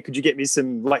go, hey, could you get me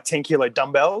some, like, 10-kilo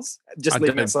dumbbells? Just I leave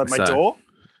them don't outside my think so. door?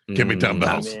 Give me Mm,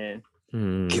 dumbbells. Oh, man.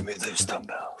 mm. Give me those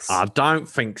dumbbells. I don't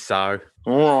think so.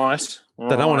 All right. They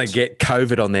don't want to get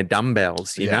COVID on their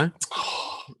dumbbells, you Yeah. know?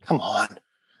 Come on.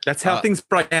 That's how things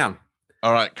break down.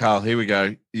 All right, Carl. Here we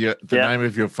go. The Yeah. name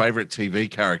of your favorite TV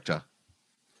character.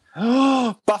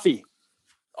 Buffy.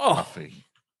 Oh, Buffy.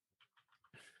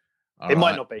 All It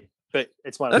might right. not be, but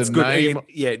it's one that's of The them. good. name- Ian.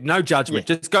 Yeah, no judgment.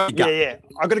 Just go. Yeah, yeah.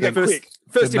 I got to go quick.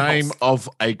 First The name impulse.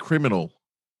 of a criminal.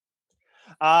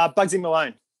 Bugsy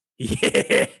Malone.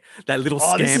 Yeah, that little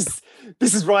Oh, scamp.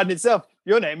 this is right in itself.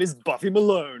 Your name is Buffy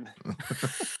Malone.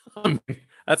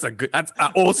 That's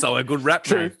also a good rap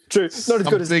True, name. true. Not as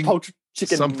good as Something- poultry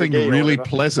chicken. Something McGee or really whatever.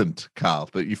 pleasant, Carl,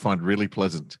 that you find really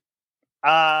pleasant.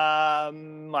 My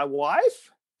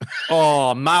wife.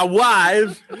 Oh, my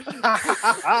wife.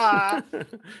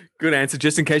 Good answer.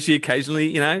 Just in case she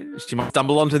occasionally, she might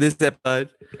stumble onto this episode.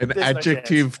 An There's no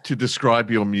adjective to describe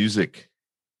your music.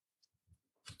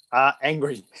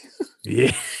 Angry.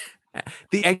 Yeah.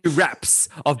 The angry raps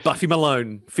of Buffy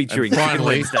Malone featuring And Chicken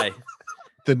finally- Wednesday.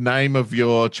 The name of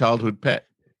your childhood pet.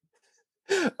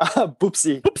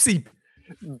 Boopsie. Oopsie.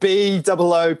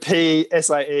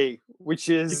 BOOPSIE, which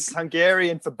is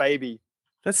Hungarian for baby.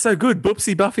 That's so good.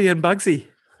 Boopsie, Buffy, and Bugsy.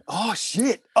 Oh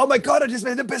shit! Oh my god! I just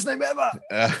made the best name ever.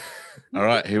 All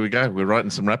right, here we go. We're writing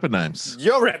some rapper names.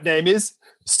 Your rap name is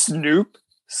Snoop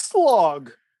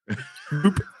Slog.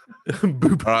 Boop.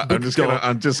 All right, I'm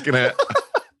just gonna.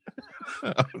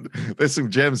 There's some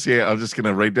gems here. I'm just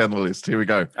gonna read down the list. Here we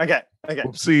go. Okay.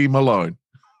 Oopsie Malone.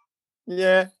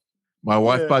 Yeah. My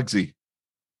wife Yeah. Bugsy.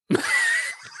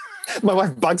 My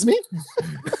wife bugs me.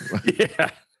 Yeah.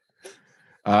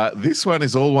 This one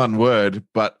is all one word,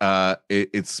 but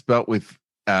it's spelt with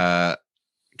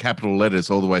capital letters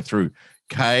all the way through.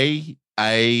 KARL.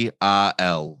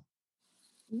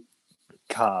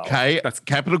 Carl. That's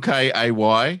capital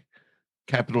K-A-Y,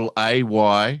 capital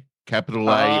A-Y, capital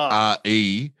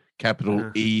A-R-E,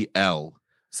 capital E-L.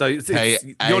 So it's your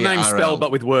K-A-R-L. name spelled,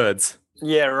 but with words.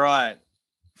 Yeah, right.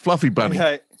 Fluffy Bunny.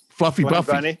 Okay. Fluffy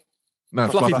Buffy. Bunny. No,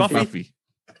 Fluffy Fluffy Buffy? Buffy.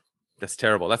 That's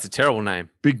terrible. That's a terrible name.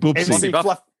 Big Boopsy. MC Buff.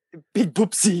 Fluff, Big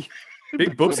Boopsy.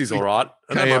 Big Boopsy's all right.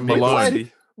 I don't KM mind Big Malone.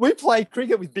 Boopsy. We played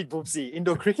cricket with Big Boopsy,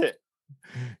 indoor cricket.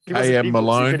 He wasn't KM Big Boopsy,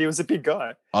 Malone. but he was a big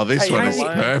guy. Oh, this Hey, one is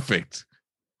Malone. perfect.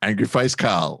 Angry Face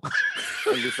Carl.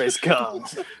 Angry face Carl.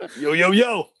 Yo, yo,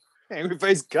 yo. Angry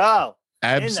face Carl.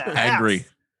 Abs In the Angry. house.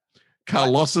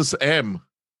 Carlossus M.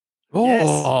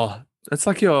 Oh, that's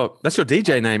your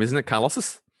DJ name, isn't it,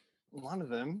 Carlossus? One of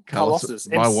them. Carlossus. Colossus.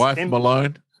 My wife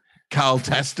Malone.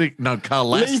 Carltastic. No, Leave my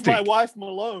Carlastic. wife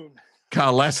alone.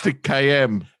 Carlastic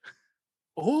KM.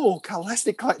 Oh,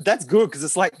 Carlastic. That's good because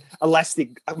it's like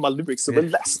elastic. My lyrics are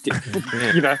elastic.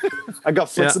 Yeah. You know, I got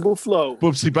flexible flow.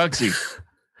 Boopsy Bugsy.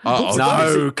 Oh,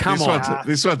 No, this- come this on.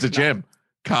 This one's a gem.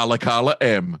 Carla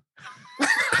M.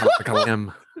 Carl. Carla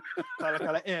M.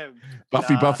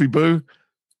 Buffy Nah. Buffy Boo.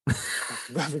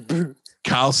 Boo.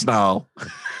 Carl Snarl.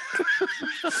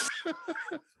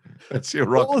 That's your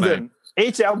rock All of name. them.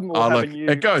 Each album will Oh, have look, a new.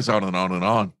 it goes on and on and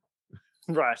on.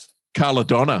 Right. Carla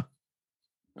Donna.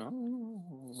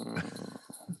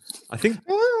 I think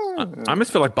I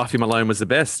almost feel like Buffy Malone was the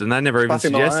best, and they never even Buffy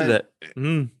suggested Malone. it.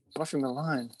 Mm. Buffy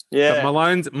Malone. But Yeah.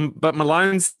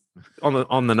 Malone's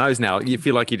on the nose now. You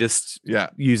feel like you're just Yeah.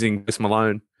 using Post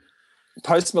Malone.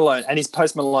 Post Malone. And is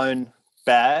Post Malone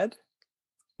bad?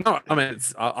 No, I mean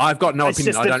I've got no It's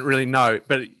opinion. just I that- don't really know.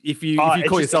 But if you Oh, it's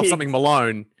call just yourself he- something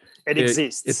Malone, It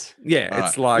exists. it's it's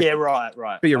Right. like yeah, right. be I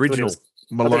thought it original. was- I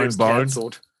thought it Malone was Bone.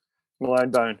 cancelled.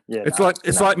 Malone Bone. Yeah. It's no, like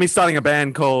no. like me starting a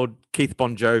band called Keith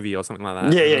Bon Jovi or something like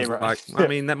that. Yeah, yeah, It's right. Like, Yeah. I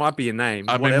mean, that might be a name.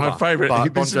 I mean, my whatever, favorite. but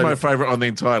Bon This is my Jovi- favorite on the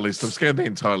entire list. I've scanned the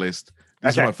entire list.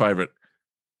 This Okay. is my favorite.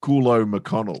 Kulo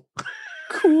McConnell.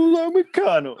 Coolo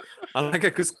McConnell. I like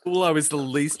it because Coolo is the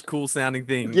least cool sounding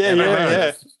thing. Yeah, ever.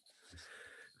 yeah.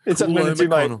 It's I'm Coolo going to do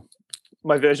McConnell.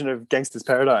 my version of Gangster's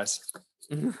Paradise.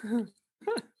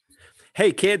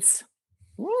 Hey kids,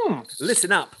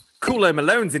 listen up. Coolo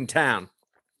Malone's in town.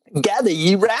 Gather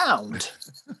ye round.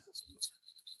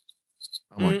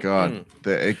 Oh my god,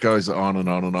 it goes on and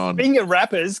on and on. Being a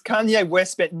rappers, Kanye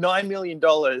West spent $9 million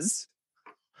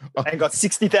and got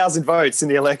 60,000 votes in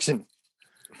the election.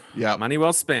 Yeah, Money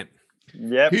well spent.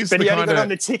 Yep. He's But the he only got kinda- on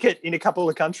the ticket in a couple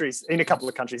of countries, in a couple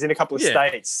of Yeah.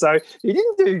 states. So he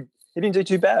didn't do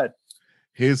too bad.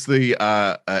 here's the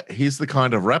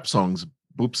kind of rap songs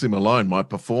Boopsy Malone might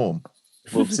perform,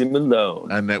 Whoopsie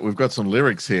Malone. and that we've got some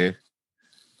lyrics here.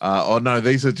 Oh no,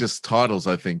 these are just titles,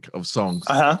 I think, of songs.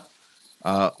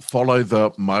 Uh-huh. Follow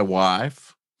the My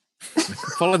Wife,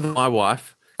 Follow my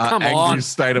wife. Come Angry on.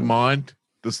 State of Mind,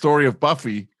 The Story of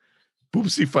Buffy,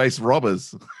 Boopsy Face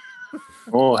Robbers,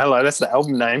 Oh, hello. That's the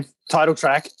album name. Title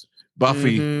track.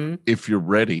 Buffy, Mhm. If You're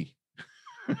Ready.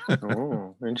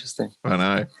 Oh, interesting. I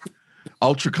know.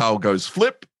 Ultra Carl goes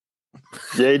flip,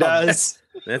 Yeah, he does.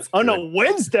 That's On good. a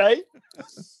Wednesday.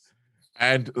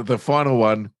 and the final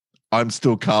one, I'm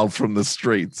Still Carl from the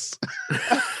Streets.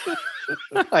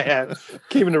 I am.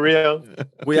 Keeping it real.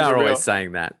 We Keep are it real. always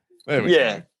saying that. There we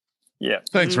Yeah. go. Yeah.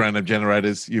 Thanks, random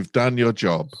generators. You've done your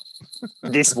job.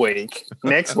 This week.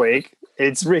 Next week,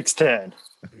 it's Rick's turn.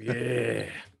 Yeah.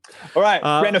 All right.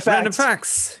 Random Random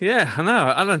facts. facts. Yeah, I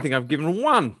know. I don't think I've given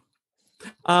one.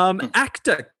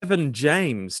 Actor Kevin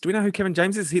James. Do we know who Kevin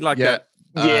James is? He like Yeah.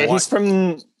 Yeah, he's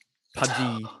from.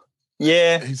 pudgy.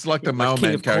 Yeah. He's like the Like King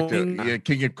mailman of character. Queens? Yeah,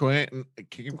 King of Queen.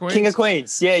 King of Queens. King of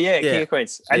Queens. Yeah, Yeah. King of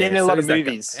Queens. And Yeah, then in a so lot of he's that guy.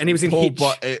 movies. And he was in Paul Hitch.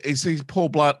 Blart. Is he Paul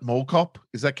Blart Mall Cop?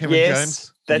 Is that Kevin Yes,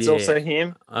 James? that's Yeah. also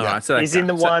him. All Yeah. right, so that He's guy. in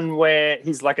the So- one where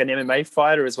he's like an MMA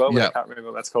fighter as well. But Yeah. I can't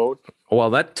remember what that's called.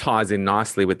 Well, that ties in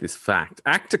nicely with this fact.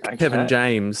 Actor Kevin Okay.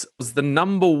 James was the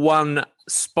number one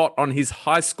spot on his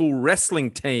high school wrestling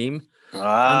team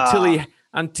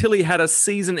until he had a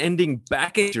season-ending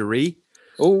back injury,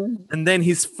 Oh, and then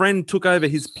his friend took over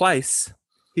his place.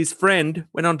 His friend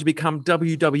went on to become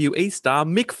WWE star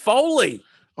Mick Foley.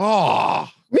 Oh,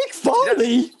 Mick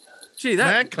Foley. Gee,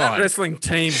 that Mankind. wrestling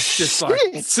team's just like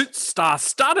Shit.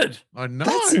 star-studded. I know.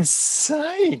 That's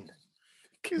insane.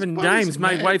 Kevin buddy's James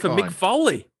made way for Mick Mankind.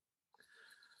 Foley.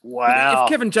 Wow. If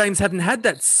Kevin James hadn't had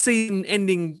that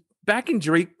season-ending back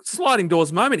injury, sliding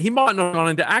doors moment, he might not have gone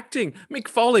into acting. Mick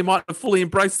Foley might have fully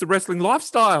embraced the wrestling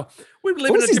lifestyle. We live What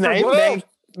in was a his different name? world.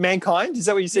 Mankind? Is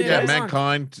that what you said? Yeah, Yeah, James?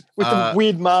 Mankind. With the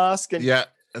weird mask and Yeah,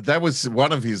 that was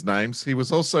one of his names. He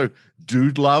was also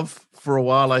Dude Love for a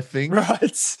while, I think. right.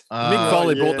 Mick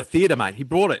Foley yeah. brought the theatre, mate. He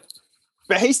brought it.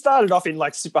 But he started off in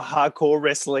like super hardcore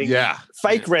wrestling, Yeah.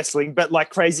 fake wrestling, but like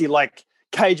crazy like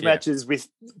cage matches with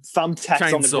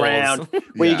thumbtacks on the Chainsaws. ground,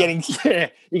 where Yeah.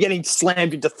 you're getting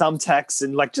slammed into thumbtacks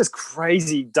and like just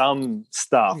crazy dumb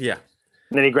stuff. Yeah.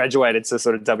 And then he graduated to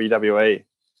sort of WWE.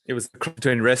 It was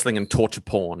between wrestling and torture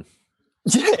porn.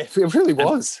 Yeah, it really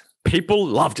was. People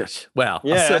loved it. Well, a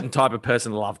Yeah. certain type of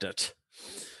person loved it.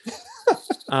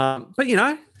 But you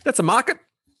know, that's a market.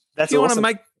 That's If you awesome.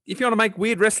 want to make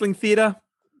weird wrestling theater,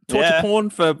 torture porn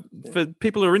for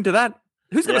people who are into that,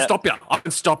 who's going to Yeah. stop you? I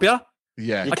can stop you.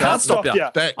 Yeah. You I can't stop you.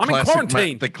 ya. That I'm in classic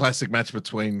quarantine. the classic match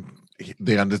between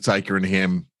the Undertaker and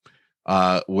him,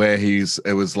 where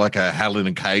it was like a Hell in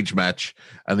a Cage match,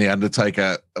 and the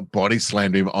Undertaker body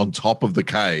slammed him on top of the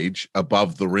cage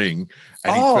above the ring,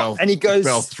 and he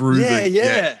fell through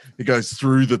he goes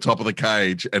through the top of the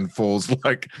cage and falls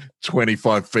like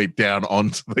 25 feet down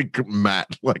onto the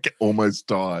mat, like almost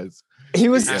dies. He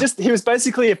was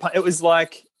basically it was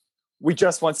like, we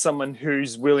just want someone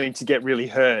who's willing to get really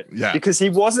hurt. Yeah. Because he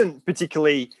wasn't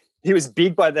particularly, he was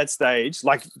big by that stage,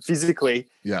 like physically.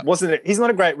 Yeah. He's not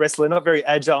a great wrestler, not very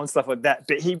agile and stuff like that.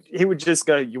 But he would just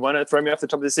go, you want to throw me off the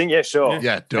top of this thing? Yeah, sure.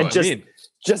 Yeah, do And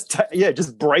it.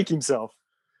 just break himself.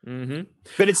 Mm-hmm.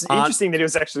 But it's interesting that he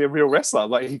was actually a real wrestler.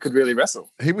 Like he could really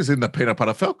wrestle. He was in the Peanut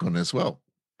Butter Falcon as well.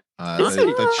 Is he?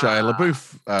 That Shia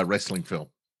LaBeouf wrestling film.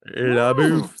 La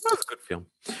Bouffe. That's a good film.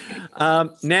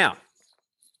 Now,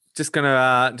 just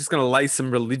gonna lay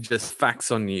some religious facts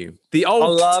on you. The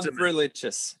Old Testament,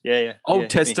 religious. Yeah.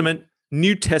 Old Testament,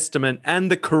 New Testament,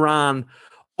 and the Quran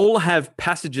all have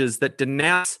passages that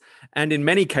denounce and, in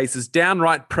many cases,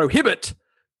 downright prohibit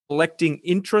collecting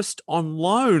interest on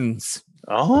loans.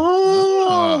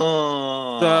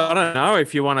 Oh. So I don't know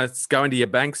if you want to go into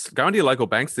your local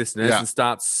banks, listeners, Yeah. and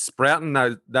start sprouting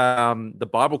the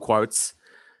Bible quotes.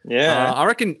 Yeah. I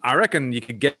reckon you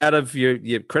could get out of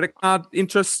your credit card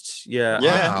interest, Yeah.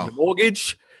 your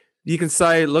mortgage. You can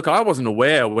say, look, I wasn't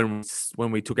aware when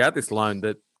we took out this loan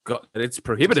that it's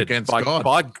prohibited against by God.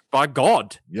 by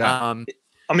God. Yeah.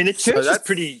 I mean, the church is that's-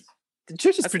 pretty. The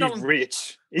church is that's pretty not-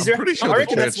 rich. I'm pretty sure I the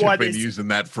reckon that's church why have been there's- using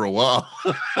that for a while.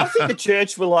 I think the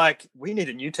church were like, we need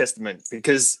a New Testament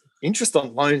because interest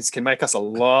on loans can make us a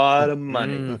lot of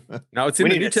money. Mm. No, it's in We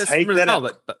the need New to take Testament as that well.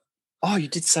 out. But Oh, you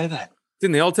did say that. it's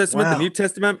in the Old Testament, Wow. the New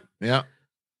Testament. Yeah.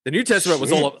 The New Testament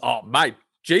was all Shit. mate,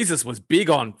 Jesus was big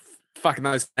on fucking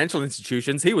those financial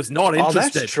institutions. He was not Oh,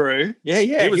 interested. that's true. Yeah.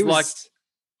 He was like-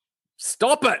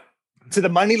 Stop it. to the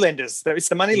money lenders. It's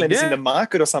the money lenders Yeah. in the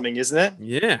market or something, isn't it?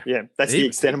 Yeah. Yeah, that's He- the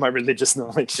extent of my religious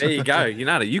knowledge. There you go. You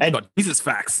know, you've And- got Jesus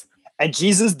facts. And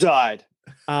Jesus died.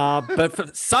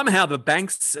 But somehow the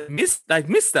banks they've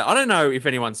missed that. I don't know if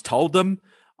anyone's told them.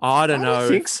 I don't know. I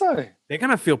think so. They're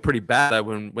going to feel pretty bad though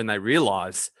when they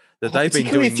realize that Oh, they've been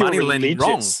particularly doing if you're money lending wrong.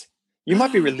 religious. You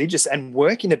might be religious and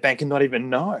work in a bank and not even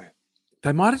know.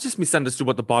 They might have just misunderstood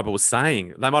what the Bible was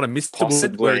saying. They might have missed the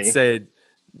word where it Possibly. said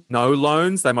no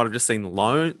loans. They might have just seen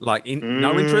loan, like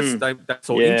no interest. They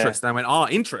saw Yeah. interest. They went,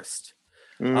 interest.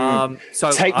 Mm.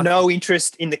 So Take no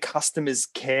interest in the customer's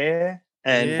care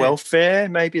and Yeah. welfare.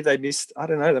 Maybe they missed. I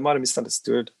don't know. They might have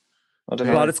misunderstood. I don't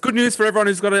know. But it's good news for everyone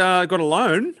who's got a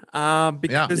loan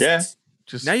because Yeah.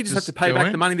 now you just have to pay go back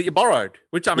in. the money that you borrowed.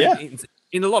 Which I mean, Yeah.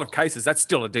 in a lot of cases, that's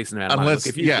still a decent amount of money. Unless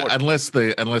Look, if you bought-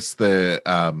 unless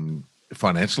the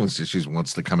financial institution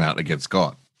wants to come out against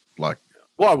God. Like,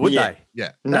 why would Yeah. they?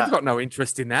 yeah. No. They've got no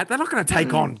interest in that. They're not going to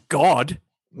take on God.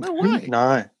 No way.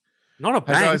 No. Not a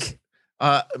Hey, bank.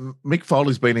 guys, Mick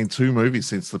Foley's been in 2 movies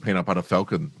since the Peanut Butter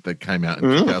Falcon that came out in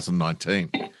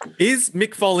 2019. Is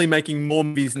Mick Foley making more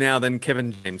movies now than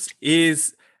Kevin James?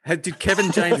 Did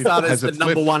Kevin James start as Has the it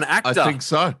number flipped? one I actor? think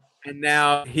so. And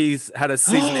now he's had a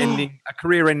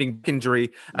career-ending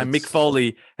injury, and Mick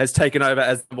Foley has taken over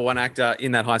as number one actor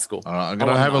in that high school. All right, I'm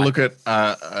going to have a look at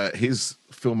his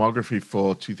filmography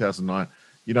for 2009.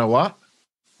 You know what?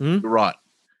 Hmm? You're right.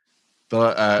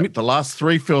 The last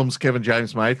 3 films Kevin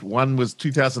James made, one was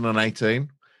 2018,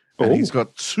 and he's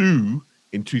got 2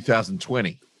 in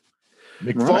 2020.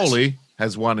 Mick Right. Foley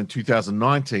has 1 in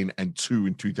 2019 and 2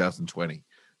 in 2020.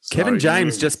 So, Kevin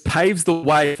James just paves the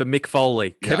way for Mick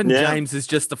Foley. Yeah. Kevin Yeah. James is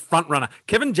just the front runner.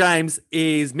 Kevin James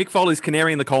is Mick Foley's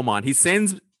canary in the coal mine. He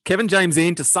sends Kevin James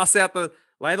in to suss out the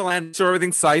lay of the land, ensure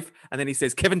everything's safe, and then he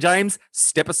says, "Kevin James,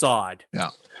 step aside." Yeah.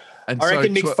 And I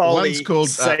reckon Mick Foley one's called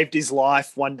saved his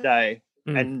life one day,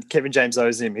 and Kevin James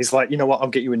owes him. He's like, you know what? I'll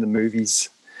get you in the movies.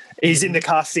 He's in the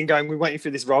casting going, we want you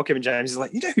for this role, Kevin James. He's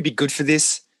like, you know who'd be good for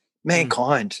this?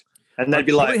 Mankind. And they'd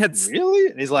be like, Probably had- really?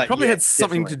 And he's like, Probably yeah, had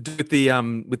something definitely. to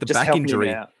do with the Just back help me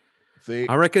injury. out. See,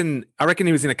 I reckon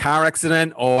he was in a car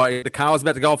accident, or the car was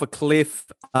about to go off a cliff,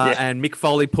 Yeah. and Mick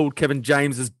Foley pulled Kevin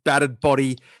James's battered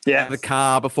body out of the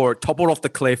car before it toppled off the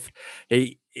cliff.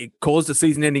 It caused a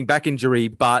season-ending back injury,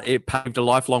 but it paved a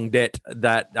lifelong debt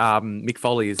that Mick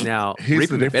Foley is now Here's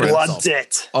the reaping the difference. benefits Blood of.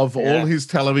 debt. of Yeah. all his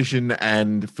television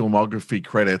and filmography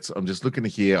credits, I'm just looking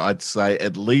here. I'd say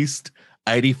at least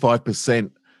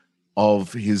 85%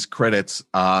 of his credits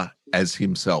are as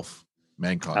himself,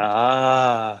 Mankind,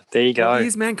 Ah, there you go. Well,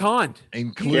 he's Mankind.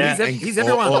 including Yeah. He's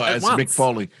everyone or at as Mick once.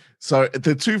 Foley. So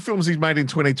the two films he's made in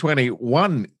 2020,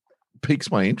 one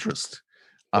piques my interest.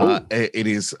 It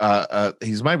is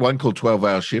he's made one called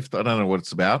 12-Hour Shift. I don't know what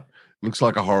it's about. Looks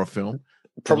like a horror film.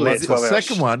 Probably a the 12 hour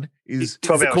second one is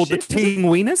 12 Is it hour called shift? the Teasing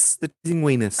Weenus? The Teasing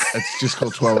Weenus. it's just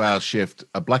called 12-Hour Shift,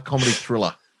 a black comedy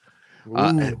thriller.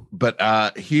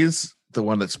 But here's the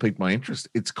one that's piqued my interest.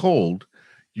 It's called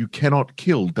You Cannot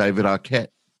Kill David Arquette.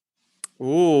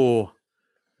 Ooh. It's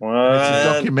a What?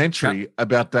 documentary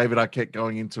about David Arquette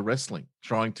going into wrestling,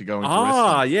 trying to go into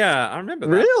Ah, wrestling. yeah, I remember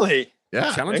that. Really?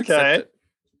 Yeah, Challenge Okay. accepted.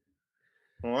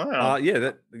 Wow.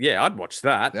 Yeah, I'd watch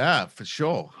that. yeah, for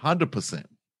sure, 100%.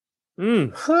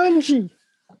 Mm. Hanji.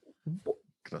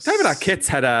 David Arquette's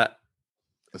had a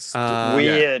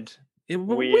Weird. weird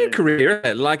Weird. career.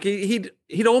 Like he'd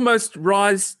almost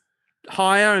rise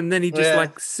higher, and then he'd just Yeah.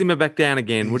 like simmer back down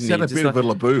again, He's wouldn't had he? a Just bit of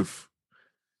like, a LaBouffe.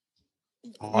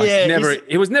 Yeah,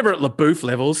 he was never at LaBouffe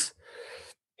levels.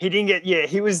 He didn't get. Yeah,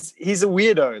 he's a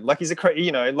weirdo. Like he's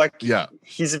Yeah,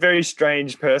 he's a very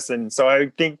strange person. So I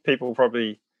think people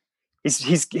probably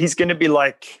he's going to be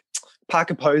like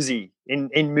Parker Posey in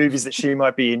movies that she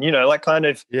might be in. Like kind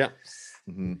of. Yeah.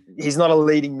 mhm. He's not a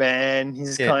leading man.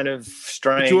 He's Yeah. kind of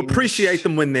strange. But you appreciate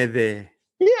them when they're there.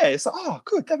 Yeah, it's like, oh,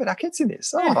 good. David Arquette's in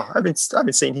this. Oh, I haven't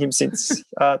seen him since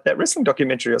that wrestling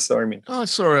documentary I saw him in. I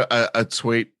saw a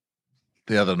tweet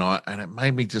the other night, and it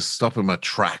made me just stop in my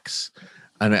tracks.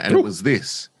 And it was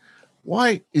this: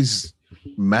 why is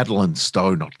Madeline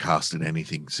Stowe not cast in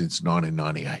anything since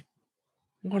 1998?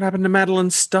 What happened to Madeline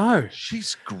Stowe?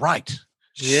 She's great.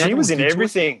 Yeah. She was in Into it.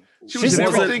 everything. She She's was in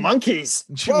in everything. Monkeys.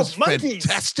 And she was 12 monkeys.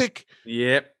 fantastic.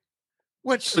 Yep.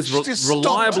 Which It was just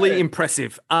reliably stopped.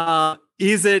 impressive.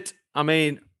 Is it? I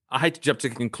mean, I hate to jump to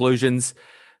conclusions.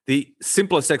 The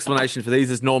simplest explanation for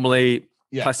these is normally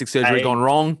Yeah. plastic surgery Age. gone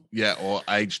wrong, Yeah, or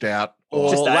aged out.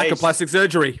 or Just lack age. of plastic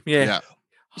surgery. Yeah. Yeah.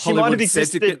 She might have Hollywood said to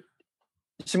existed. get-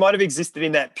 She might have existed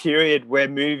in that period where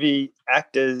movie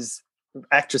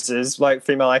actresses, like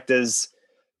female actors,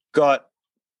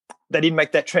 they didn't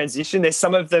make that transition. There's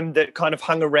some of them that kind of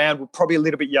hung around, were probably a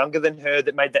little bit younger than her,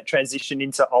 that made that transition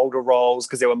into older roles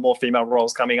because there were more female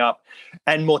roles coming up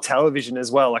and more television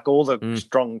as well. Like all the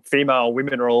strong female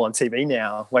women are all on TV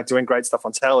now, like doing great stuff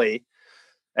on telly.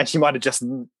 And she might have just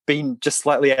been just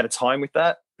slightly out of time with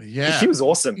that. Yeah. She was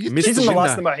awesome. You She's think in The she- Last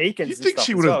of the Mohicans. You and think stuff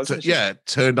she as would well, have, isn't she?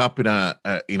 turned up in a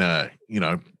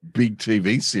big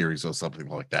TV series or something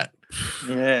like that?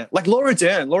 Yeah, like Laura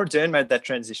Dern. Laura Dern made that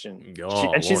transition,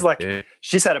 Oh, and she's Lord, like, yeah.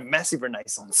 she's had a massive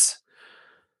renaissance.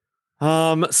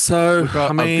 So Look,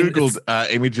 I mean, I've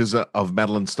Googled images of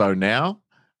Madeline Stowe now,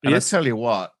 and Yes. I tell you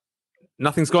what,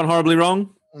 nothing's gone horribly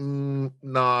wrong.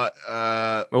 no,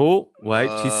 Oh, wait,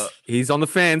 Uh, he's on the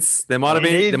fence. There might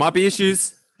Indeed. be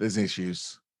issues. there's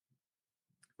issues.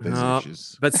 There's No,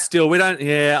 issues. but still, we don't.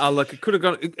 Yeah, look, it could have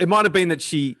gone. It might have been that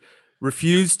she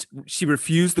refused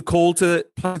the call to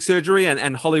plastic surgery,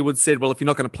 and Hollywood said, well, if you're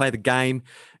not going to play the game,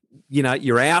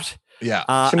 you're out. Yeah,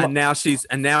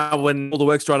 And now when all the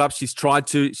work's dried up, she's trying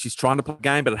to play the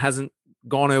game, but it hasn't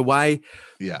gone her way.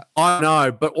 yeah. I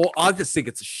know, but I just think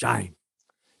it's a shame.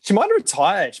 She might have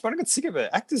retired. She might have got sick of it.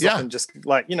 Actors Yeah. often just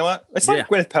like, you know what? It's Yeah. like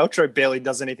Gwyneth Paltrow barely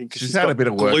does anything because She's she's had got a bit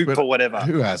of work, Gloop but or whatever.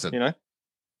 Who hasn't? You know?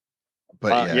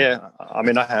 But Yeah. I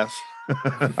mean, I have.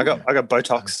 I got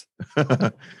Botox.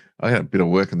 I had a bit of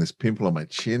work on this pimple on my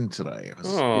chin today. It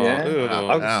was- Yeah. ew.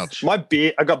 Ouch. My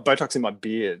beard. I got Botox in my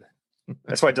beard.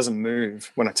 That's why it doesn't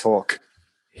move when I talk.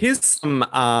 Here's some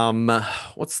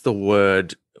what's the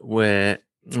word where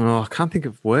I can't think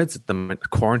of words at the moment.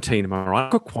 Quarantine, am I right?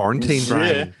 I've got quarantine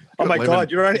brain. Yeah. Oh my lemon-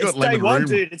 God, you're on. you got It's day lemon one, room.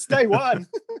 dude. It's day one.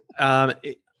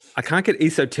 I can't get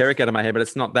esoteric out of my head, but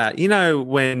it's not that.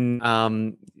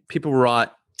 When people write,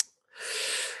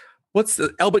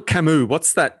 Albert Camus?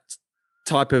 What's that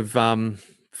type of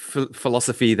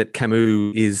philosophy that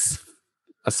Camus is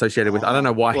associated with? I don't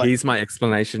know why Like- he's my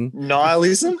explanation.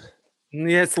 Nihilism.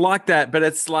 Yeah, it's like that, but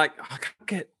it's like I can't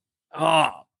get. Oh,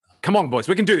 come on, boys,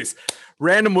 we can do this.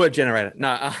 Random word generator.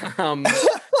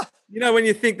 No, when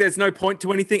you think there's no point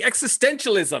to anything,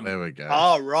 existentialism. There we go.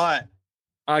 Oh right.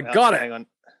 I got it. Hang on.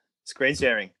 Screen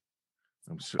sharing.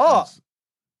 I'm sure, Oh.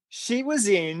 She was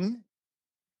in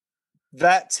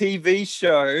that TV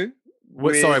show.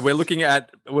 We're looking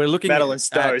at Madeline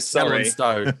Stowe, at sorry. Madeline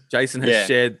Stowe. Jason has Yeah.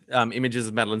 shared images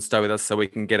of Madeline Stowe with us, so we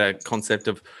can get a concept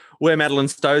of where Madeline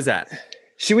Stowe's at.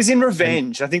 She was in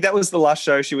Revenge. I think that was the last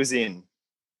show she was in.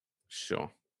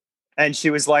 Sure. And she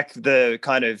was like the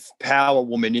kind of power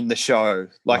woman in the show,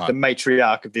 like the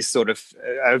matriarch of this sort of,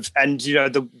 and you know,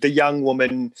 the young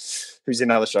woman who's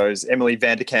in other shows, Emily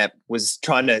Vanderkamp, was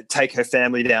trying to take her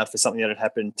family down for something that had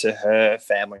happened to her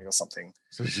family or something.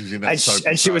 So she was in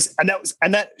that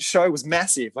and that show was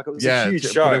massive. Like it was a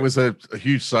huge show. But it was a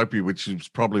huge soapy, which is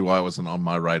probably why it wasn't on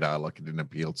my radar. Like it didn't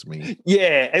appeal to me.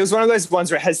 Yeah, it was one of those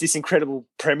ones where it has this incredible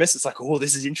premise. It's like, oh,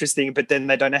 this is interesting, but then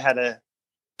they don't know how to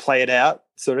play it out,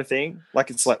 sort of thing. Like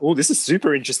it's like, oh, this is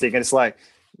super interesting, and it's like,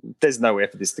 there's nowhere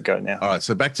for this to go now. All right,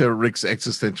 so back to Rick's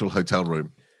existential hotel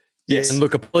room. Yes, And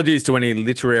look, apologies to any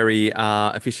literary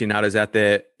aficionados out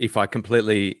there if I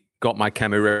completely got my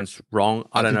Camus reference wrong.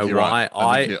 I don't know why. Right.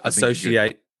 I think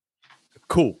associate.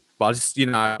 Cool, but I just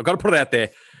I've got to put it out there.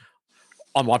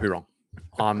 I might be wrong.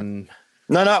 No,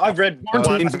 I've read. I'm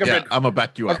gonna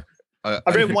back you up. I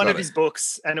read one of his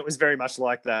books, and it was very much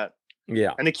like that.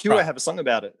 Yeah, and the Cure have a song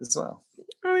about it as well.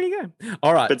 Oh, there you go.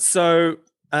 All right, but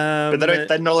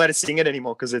they're not allowed to sing it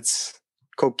anymore because it's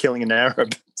called Killing an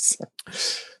Arab. So.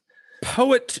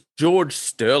 Poet George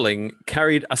Sterling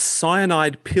carried a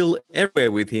cyanide pill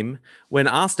everywhere with him. When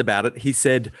asked about it, he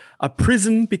said, "A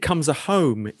prison becomes a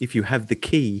home if you have the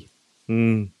key."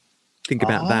 Think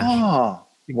about that.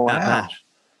 Think about that.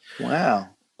 Wow.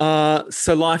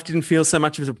 So life didn't feel so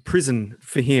much of a prison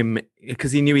for him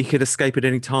because he knew he could escape at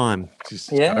any time.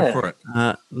 Just go for it.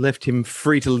 Left him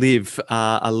free to live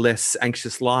a less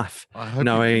anxious life, I hope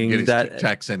knowing he can get that his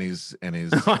Tic Tacs and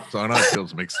his cyanide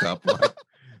pills mixed up. Like,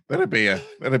 that'd be a.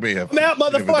 I'm out,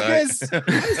 motherfuckers.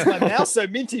 Why is my mouth so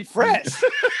minty fresh?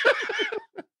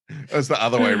 That's the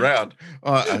other way around.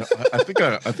 I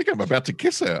think I'm about to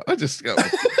kiss her. I just go.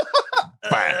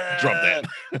 Bam, drop that.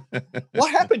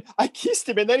 What happened? I kissed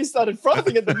him and then he started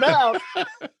frothing at the mouth.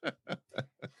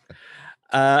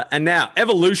 And now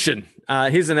evolution.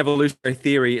 Here's an evolutionary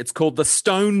theory. It's called the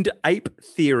stoned ape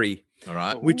theory. All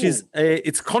right. Which is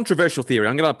it's a controversial theory.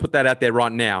 I'm going to put that out there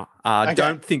right now. Okay.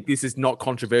 Don't think this is not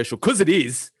controversial because it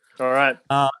is. All right.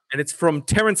 And it's from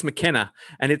Terence McKenna,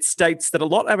 and it states that a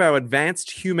lot of our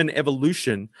advanced human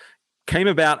evolution came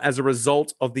about as a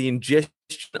result of the ingestion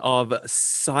of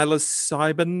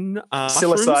psilocybin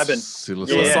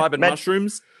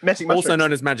mushrooms, also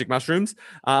known as magic mushrooms,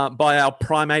 by our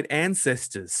primate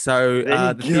ancestors. So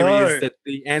the theory is that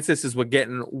the ancestors were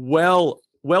getting well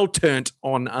turned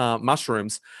on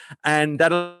mushrooms, and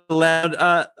that allowed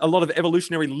a lot of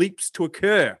evolutionary leaps to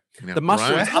occur. Yeah, the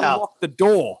mushrooms unlocked the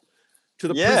door to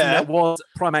the prison that was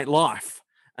primate life.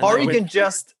 And Oregon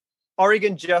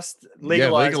just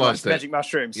legalized magic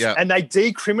mushrooms, and they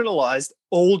decriminalized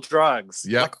all drugs,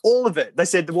 like all of it. They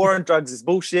said the war on drugs is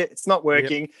bullshit. It's not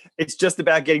working. It's just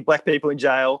about getting black people in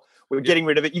jail. We're getting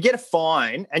rid of it. You get a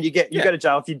fine, and you go to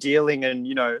jail if you're dealing and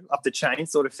up the chain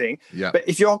sort of thing. Yeah. But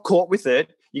if you're caught with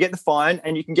it, you get the fine,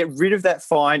 and you can get rid of that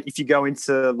fine if you go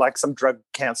into like some drug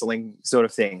counseling sort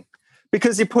of thing,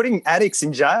 because you're putting addicts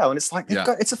in jail, and it's like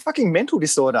it's a fucking mental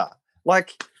disorder.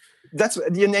 Like.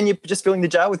 And then you're just filling the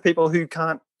jail with people who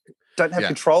don't have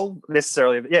control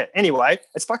necessarily. Yeah. Anyway,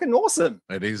 it's fucking awesome.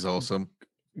 It is awesome.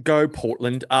 Go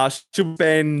Portland. Should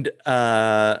spend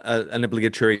an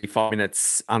obligatory 5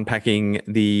 minutes unpacking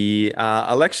the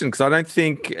election because I don't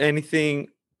think anything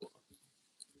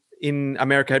in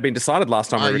America had been decided last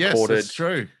time we recorded. Yes, that's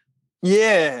true.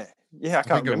 Yeah. Yeah, I can't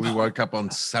think remember. we woke up on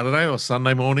Saturday or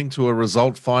Sunday morning to a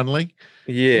result finally.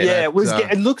 Yeah, it was.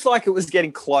 It looked like it was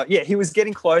getting close. Yeah, he was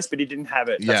getting close, but he didn't have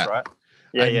it. That's right.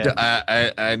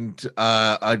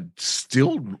 I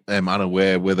still am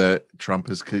unaware whether Trump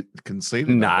has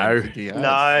conceded. No,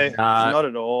 not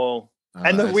at all.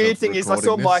 And the weird thing is, I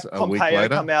saw Mike Pompeo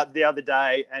come out the other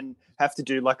day and have to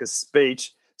do like a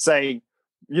speech saying,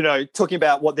 talking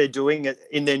about what they're doing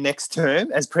in their next term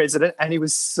as president, and he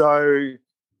was so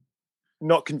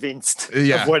not convinced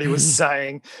of what he was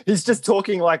saying. He's just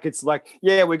talking like it's like,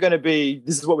 we're going to be,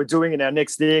 this is what we're doing in our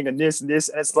next thing and this and this.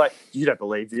 And it's like, you don't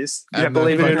believe this. You don't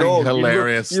believe it at all.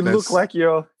 Hilarious. You look like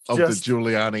you're of the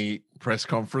Giuliani press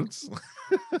conference.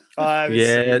 I haven't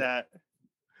seen that.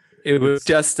 It was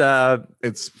just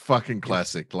it's fucking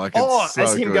classic. Like it's so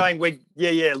as him good. going,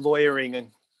 lawyering and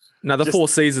the Four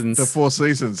Seasons. The Four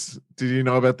Seasons. Did you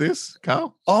know about this,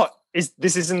 Carl?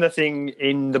 This isn't the thing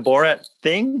in the Borat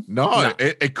thing? No.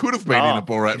 It could have been in a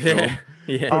Borat film.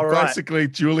 Yeah. All right. Basically,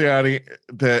 Giuliani,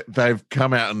 they've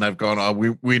come out and they've gone,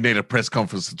 oh, we need a press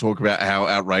conference to talk about how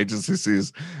outrageous this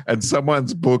is. And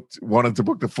someone's wanted to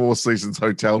book the Four Seasons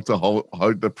Hotel to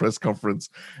hold the press conference.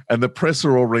 And the press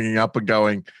are all ringing up and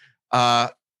going,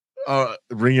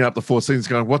 ringing up the Four Seasons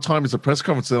going, what time is the press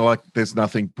conference? They're like, there's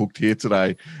nothing booked here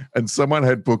today. And someone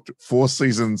had booked Four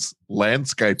Seasons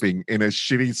landscaping in a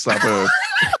shitty suburb.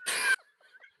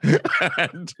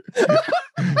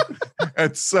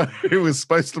 and so it was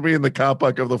supposed to be in the car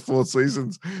park of the Four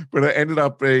Seasons, but it ended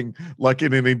up being like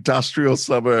in an industrial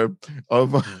suburb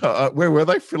of where were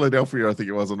they? Philadelphia, I think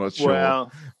it was. I'm not sure.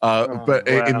 Wow.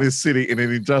 In this city, in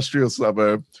an industrial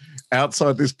suburb,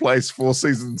 outside this place, Four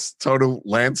Seasons total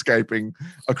landscaping.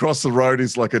 Across the road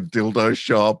is like a dildo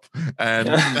shop, and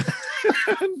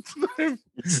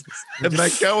and they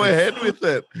go ahead with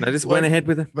it. They just went ahead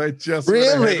with it. They just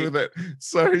went ahead with it.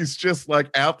 So he's just like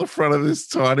out the front of this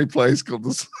tiny place called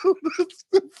the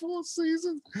Four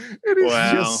Seasons. It is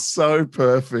just so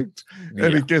perfect.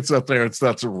 And he gets up there and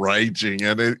starts raging,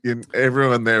 and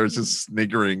everyone there is just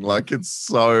sniggering. Like, it's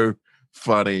so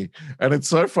funny. And it's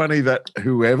so funny that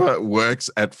whoever works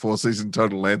at Four Seasons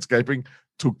Total Landscaping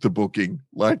took the booking.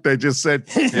 Like, they just said,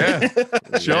 yeah,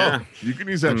 sure, you can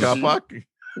use our car park.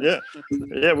 Yeah,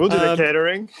 we'll do the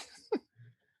catering.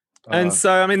 And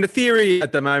so, I mean, the theory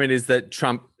at the moment is that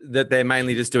that they're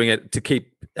mainly just doing it to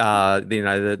keep,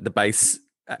 the base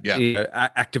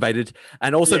activated,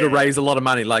 and also to raise a lot of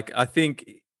money. Like, I think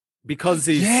because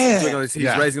he's doing all this,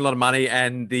 he's raising a lot of money,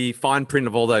 and the fine print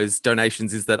of all those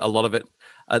donations is that a lot of it,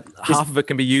 half of it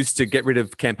can be used to get rid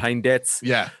of campaign debts.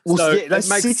 Yeah. Well, so that's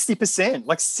 60%,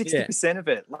 like 60% of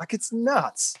it. Like, it's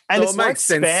nuts. And so it's like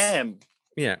spam.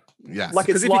 Yeah. Yeah. Like,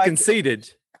 Because it's if he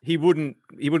conceded, he wouldn't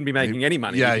be making any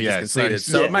money. Yeah, if he just conceded.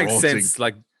 so So it makes rotting. sense,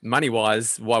 like, money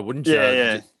wise, why wouldn't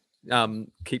you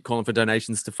keep calling for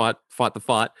donations to fight the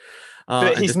fight?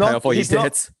 But and just pay off all your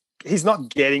debts. He's not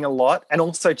getting a lot, and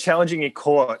also challenging in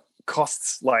court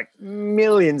costs like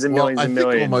millions and millions and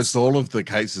millions. I think almost all of the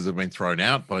cases have been thrown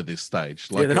out by this stage.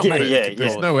 Like, they're not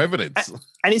there's no evidence.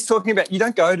 And he's talking about, you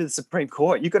don't go to the Supreme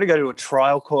Court. You've got to go to a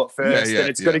trial court first, and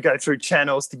it's got to go through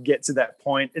channels to get to that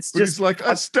point. It's just like,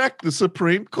 I stacked the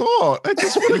Supreme Court. I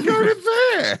just want to go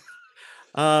to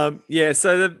there.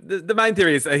 So the main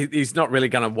theory is he's not really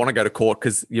going to want to go to court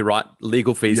because you're right,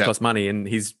 legal fees cost money, and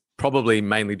he's probably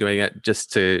mainly doing it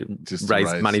just to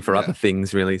raise money for other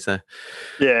things, really. So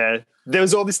there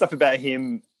was all this stuff about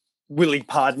him. Will he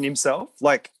pardon himself?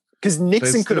 Like, because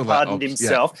Nixon could have pardoned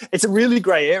himself. It's a really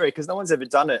grey area because no one's ever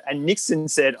done it. And Nixon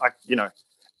said,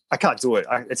 I can't do it.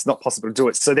 It's not possible to do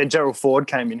it. So then Gerald Ford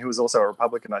came in, who was also a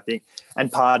Republican, I think,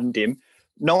 and pardoned him.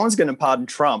 No one's going to pardon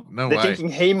Trump. They're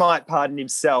thinking he might pardon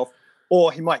himself,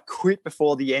 or he might quit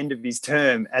before the end of his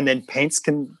term, and then Pence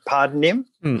can pardon him.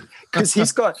 Because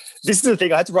he's got, this is the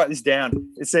thing, I had to write this down.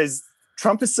 It says,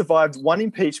 Trump has survived 1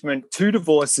 impeachment, 2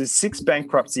 divorces, 6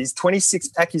 bankruptcies, 26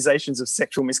 accusations of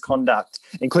sexual misconduct,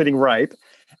 including rape,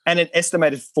 and an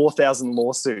estimated 4,000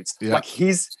 lawsuits. Yeah. Like,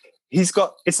 he's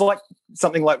got, it's like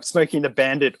something like Smokey and the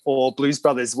Bandit or Blues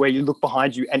Brothers, where you look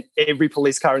behind you and every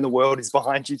police car in the world is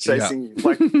behind you chasing you.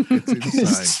 Like,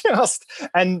 it's just,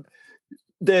 and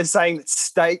they're saying that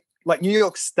state, like New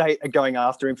York State, are going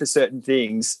after him for certain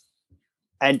things,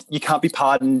 and you can't be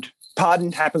pardoned.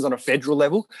 Pardon happens on a federal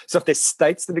level. So if there's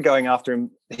states that are going after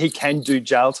him, he can do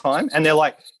jail time. And they're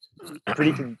like,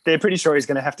 they're pretty sure he's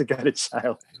going to have to go to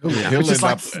jail.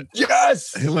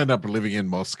 He'll end up living in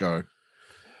Moscow.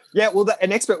 Yeah, well,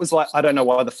 an expert was like, I don't know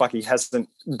why the fuck he hasn't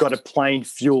got a plane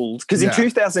fueled. Because in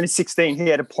 2016, he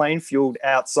had a plane fueled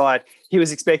outside. He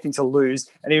was expecting to lose,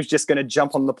 and he was just going to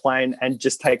jump on the plane and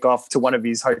just take off to one of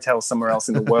his hotels somewhere else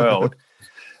in the world.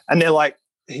 And they're like,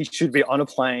 he should be on a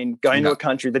plane going to a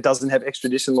country that doesn't have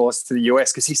extradition laws to the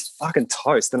US because he's fucking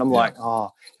toast. And I'm like,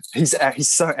 he's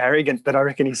so arrogant that I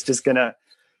reckon he's just going to,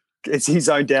 it's his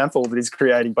own downfall that he's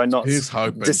creating by not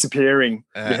disappearing.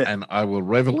 And I will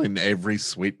revel in every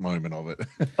sweet moment of it.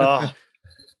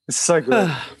 It's so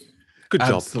good. Good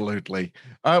job. Absolutely.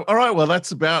 All right. Well,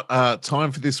 that's about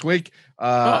time for this week.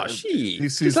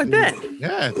 This is like that.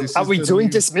 Yeah. Are we doing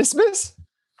Dismissmas?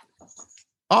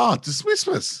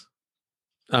 Dismissmas.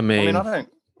 I mean, I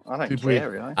don't care,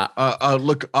 really.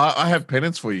 Look, I have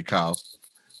penance for you, Carl.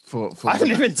 For I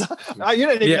haven't even done. You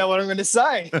don't even know what I'm going to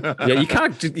say. You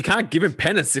can't give him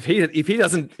penance if he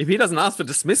doesn't ask for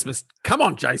dismissmas. Come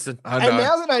on, Jason. And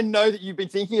now that I know that you've been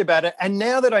thinking about it, and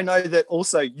now that I know that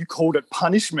also you called it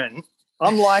punishment,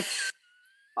 I'm like,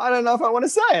 I don't know if I want to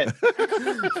say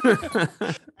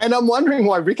it. And I'm wondering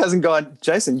why Rick hasn't gone,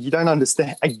 Jason, you don't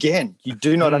understand. Again, you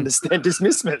do not understand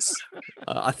Dismissmas.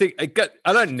 I think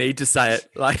I don't need to say it.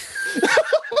 Like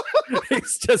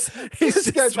he's just go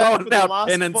back for throwing the out last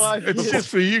penance. 5 It's years. just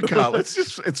for you, Carl.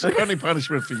 It's only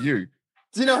punishment for you.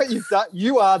 Do you know what you've done?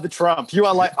 You are the Trump. You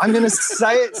are like, I'm going to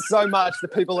say it so much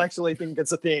that people actually think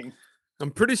it's a thing.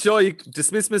 I'm pretty sure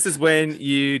Dismissmas is when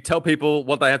you tell people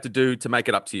what they have to do to make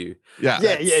it up to you. Yeah.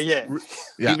 Yeah.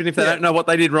 Yeah. Even if they don't know what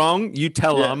they did wrong, you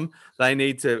tell Yeah. them they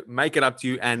need to make it up to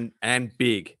you and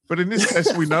big. But in this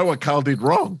case, we know what Carl did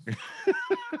wrong.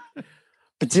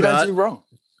 But did I But- do wrong?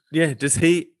 Yeah. Does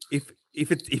he?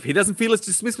 If he doesn't feel it's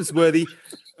Dismissmas worthy,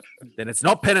 then it's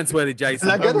not penance worthy, Jason.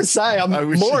 And I got to say, I'm I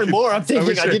wish more you and could- more. I'm thinking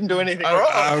wish I you- didn't do anything wrong.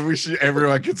 I wish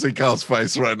everyone could see Carl's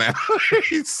face right now.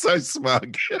 He's so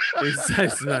smug. He's so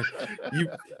smug.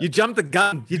 You jumped the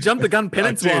gun. You jumped the gun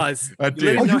penance wise. I You did.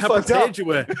 let him Oh, know you how fucked prepared up. you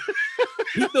were.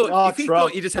 He thought Oh, if he Trump.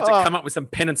 thought you just had to Oh. come up with some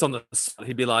penance on the spot,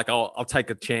 he'd be like, "Oh, I'll take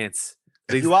a chance."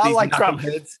 You are like Trump.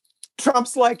 knuckleheads.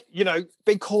 Trump's like,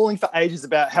 been calling for ages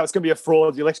about how it's going to be a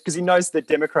fraud, the election, because he knows that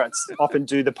Democrats often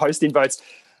do the posting votes.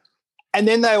 And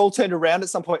then they all turned around at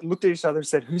some point and looked at each other and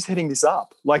said, who's heading this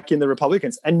up? Like in the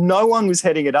Republicans. And no one was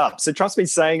heading it up. So Trump's been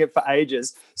saying it for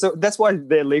ages. So that's why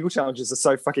their legal challenges are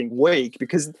so fucking weak,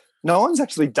 because no one's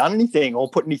actually done anything or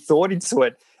put any thought into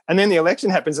it. And then the election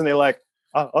happens and they're like,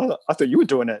 oh, I thought you were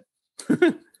doing it.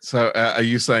 So are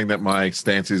you saying that my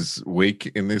stance is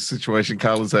weak in this situation,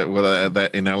 Carl? Is that what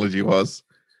that analogy was?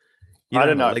 You I don't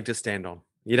don't have know. a leg to stand on.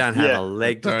 You don't have Yeah. a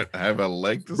leg. Don't have a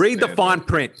leg to Read the stand fine on.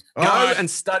 print. Go All right. and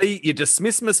study your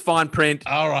Dismissmas fine print.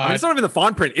 All I mean, right. it's not even the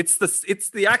fine print. It's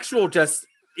the actual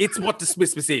it's what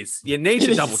Dismissmas is. You need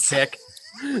to It double is. check.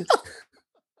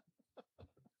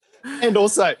 And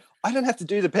also, I don't have to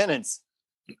do the penance.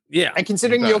 Yeah. And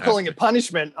considering You don't you're have calling to. it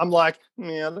punishment, I'm like,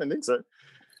 yeah, I don't think so.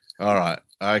 All right.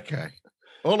 Okay.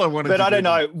 All I wanted But to I don't do-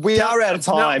 know. We are out of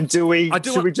time. Do we?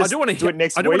 Should we just want to do it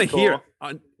next I do want week? to hear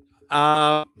or- it.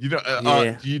 You know,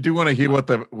 Yeah. you do want to hear what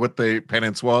the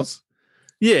penance was?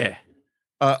 Yeah.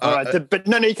 All right, but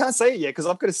no, you can't say it yet because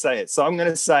I've got to say it. So I'm going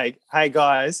to say, hey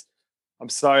guys, I'm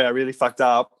sorry, I really fucked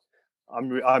up.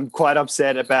 I'm quite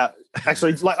upset about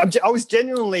actually. Like I was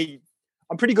genuinely,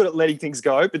 I'm pretty good at letting things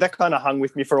go, but that kind of hung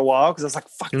with me for a while because I was like,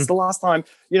 fuck, it's the last time.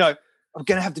 I'm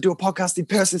going to have to do a podcast in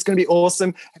person. It's going to be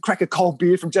awesome. Crack a cold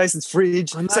beer from Jason's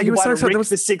fridge. I know, Say you were goodbye so to excited. Rick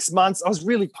for 6 months. I was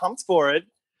really pumped for it.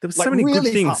 There were Like, so many good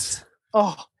really things.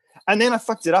 Oh, and then I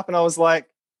fucked it up and I was like,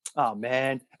 oh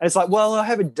man. And it's like, well, I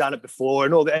haven't done it before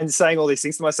and all that, and saying all these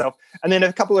things to myself. And then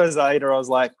a couple of days later, I was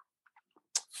like,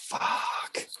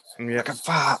 fuck. Yeah. Like,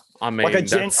 fuck. I mean, like a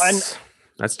that's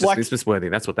like- Dismissmas worthy.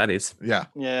 That's what that is. Yeah.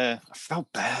 Yeah. I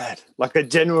felt bad. Like I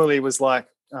genuinely was like,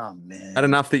 oh man. Bad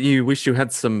enough that you wish you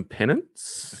had some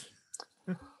penance.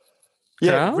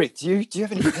 Yeah, Carl? Rick, do you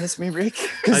have any penance for me, Rick?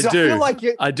 Because I do. feel like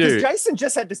I do. Because Jason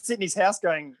just had to sit in his house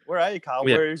going, where are you, Carl?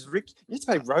 Yeah. Whereas Rick, you had to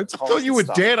pay road I tolls. thought you and were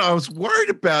stuff. dead. I was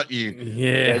worried about you.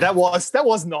 Yeah, Yeah. that was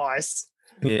nice.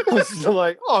 Yeah. It was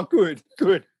like, oh, good.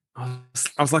 I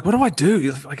was like, what do I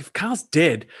do? Like, if Carl's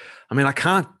dead, I mean, I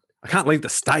can't leave the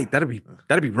state. That'd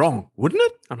be wrong, wouldn't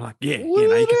it? I'm like, yeah.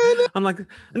 No, you can. I'm like,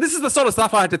 and this is the sort of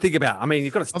stuff I had to think about. I mean,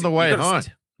 you've got to On the way home.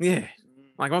 Yeah.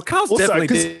 Like, well, Carl's Also, definitely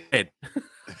 'cause- dead.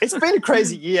 It's been a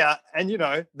crazy year, and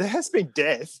there has been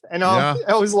death. And I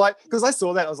was like, because I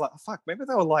saw that, I was like, oh, fuck, maybe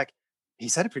they were like,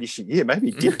 he's had a pretty shit year. Maybe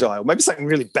he did die, or maybe something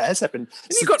really bad's happened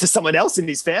you got- to someone else in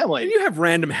his And family. you have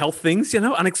random health things,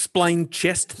 unexplained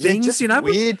chest Yeah, things, just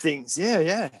weird things.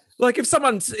 Yeah. Like if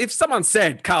someone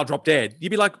said Carl dropped dead, you'd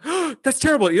be like, oh, that's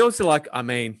terrible. You're also like, I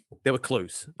mean, there were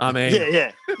clues. I mean,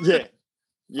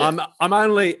 Yeah. I'm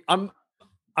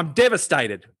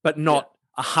devastated, but not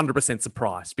 100%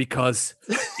 surprised, because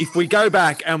if we go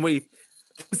back and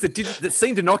things that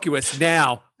seemed innocuous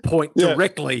now point Yeah.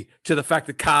 directly to the fact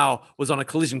that Carl was on a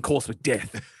collision course with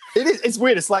death. It's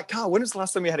weird. It's like, Carl, when was the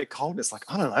last time you had a cold? It's like,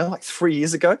 I don't know, like 3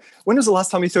 years ago. When was the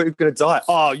last time you thought you were going to die?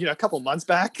 Oh, a couple of months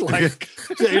back. Like,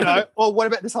 or what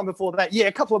about the time before that? Yeah,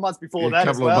 a couple of months before that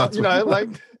as well.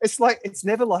 It's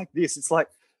never like this. It's like,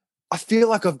 I feel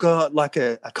like I've got like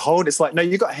a cold. It's like, no,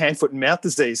 you got hand, foot, and mouth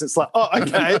disease. It's like, oh,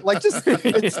 okay. Like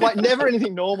it's like never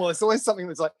anything normal. It's always something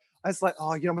that's like, it's like,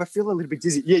 oh, I feel a little bit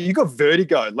dizzy. Yeah, you got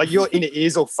vertigo. Like your inner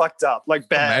ears all fucked up, like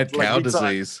bad. Mad like cow big time.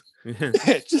 disease.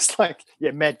 Yeah, just like,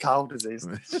 mad cow disease.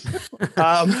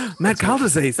 Mad Carl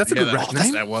disease. That's a good rap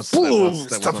name. That was Boom,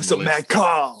 that stuff was is on some the mad list.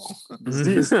 cow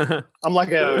disease. I'm like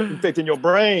infecting your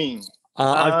brain.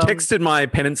 I've Um, texted my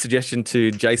penance suggestion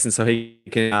to Jason so he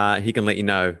can let you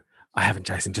know. I haven't,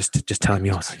 Jason. Just tell him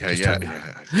yours. Okay, Just tell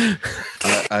yeah. him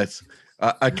yours.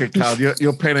 Okay, Carl,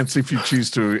 your penance if you choose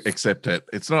to accept it.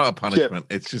 It's not a punishment.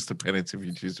 It's just a penance if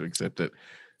you choose to accept it.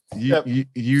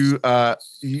 You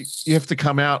have to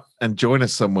come out and join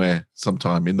us somewhere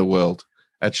sometime in the world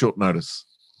at short notice.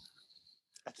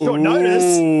 Short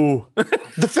notice.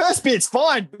 The first bit's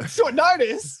fine, but short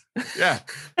notice. Yeah,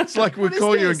 it's like we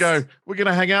call you and go, "We're going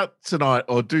to hang out tonight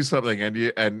or do something," and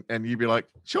you'd be like,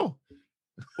 "Sure."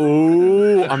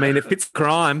 Oh, I mean, it fits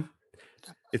crime.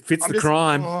 It fits the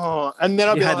crime. Oh, and then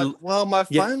I'd be like, "Well, my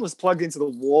phone was plugged into the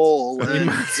wall."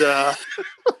 And,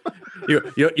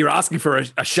 you're asking for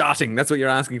a shotting. That's what you're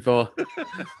asking for.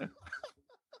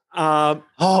 Oh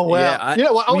wow! Yeah, you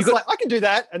know what? I was like, I can do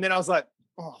that, and then I was like,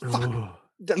 "Oh fuck!"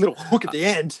 That little hook at the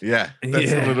end. Yeah,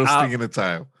 that's a little sting in the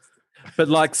tail. But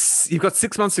like, you've got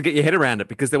 6 months to get your head around it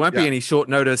because there won't be any short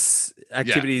notice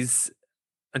activities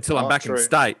until I'm back in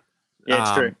state. Yeah,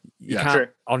 it's true. You can't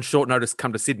on short notice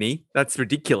come to Sydney. That's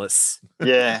ridiculous.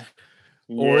 Yeah.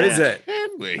 Or is it? Can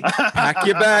we? Pack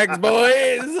your bags,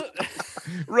 boys.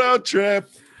 Road trip.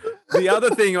 The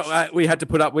other thing we had to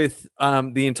put up with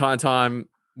the entire time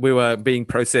we were being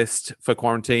processed for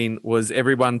quarantine was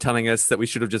everyone telling us that we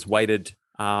should have just waited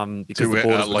because the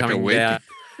borders were coming down.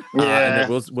 And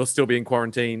that we'll still be in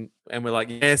quarantine. And we're like,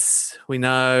 yes, we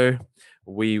know.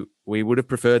 We would have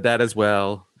preferred that as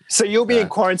well. So you'll be in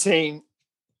quarantine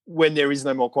when there is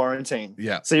no more quarantine.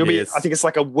 Yeah. So you'll be, I think it's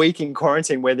like a week in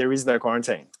quarantine where there is no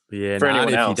quarantine. Yeah, for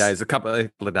anyone a else. few days, a couple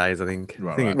of days, I think.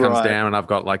 Right, I think it comes down and I've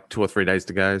got like 2 or 3 days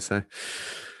to go. So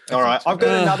all right. I've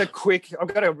got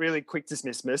I've got a really quick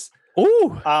dismiss.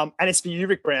 Oh. And it's for you,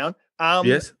 Rick Brown.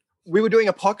 Yes. We were doing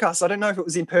a podcast. I don't know if it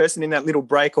was in person in that little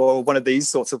break or one of these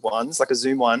sorts of ones, like a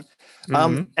Zoom one.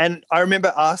 And I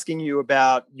remember asking you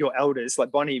about your elders,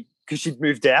 like Bonnie, because she'd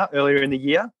moved out earlier in the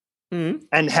year,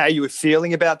 and how you were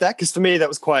feeling about that. Because for me, that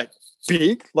was quite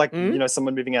big, like, you know,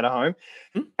 someone moving out of home.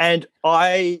 And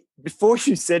before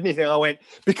you said anything, I went,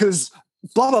 because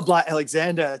blah, blah, blah,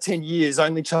 Alexander, 10 years,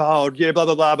 only child, blah,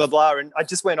 blah, blah, blah, blah. And I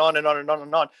just went on and on and on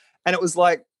and on. And it was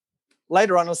like,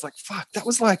 later on, I was like, fuck, that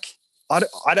was like,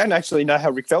 I don't actually know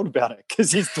how Rick felt about it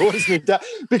because his daughter's moved out.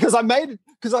 Because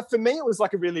for me, it was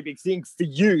like a really big thing for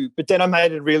you, but then I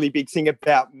made it a really big thing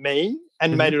about me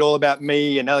and made it all about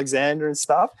me and Alexander and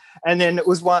stuff. And then I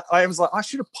was like, I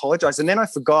should apologize. And then I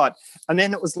forgot. And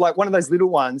then it was like one of those little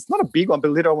ones, not a big one, but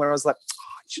a little one where I was like,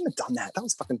 I shouldn't have done that. That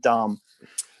was fucking dumb.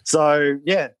 So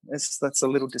yeah, that's a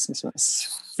little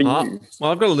dismissiveness for you.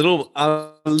 Well, I've got a little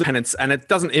penance, and it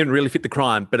doesn't even really fit the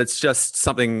crime, but it's just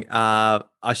something I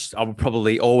would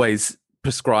probably always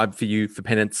prescribe for you for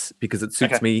penance because it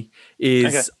suits me.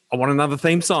 I want another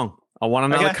theme song. I want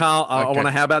another Carl. I want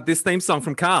to. How about this theme song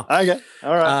from Carl? Okay,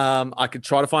 all right. I could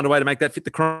try to find a way to make that fit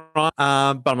the crime, but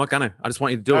I'm not going to. I just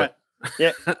want you to do it.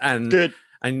 Yeah, and good.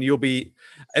 And you'll be.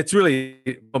 It's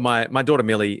really for my daughter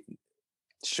Millie.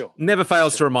 Sure. Never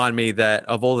fails to remind me that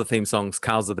of all the theme songs,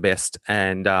 Carl's are the best,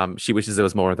 and she wishes there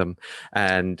was more of them.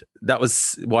 And that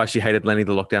was why she hated Lenny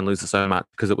the Lockdown Loser so much,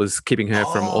 because it was keeping her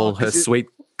from all her sweet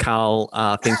Carl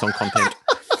theme song content.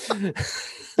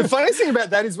 The funniest thing about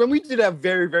that is when we did our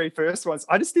very, very first ones,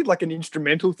 I just did like an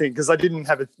instrumental thing because I didn't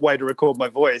have a way to record my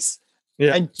voice.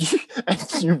 Yeah. And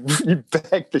you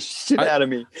bagged the shit out of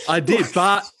me. I did,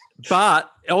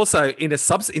 but also in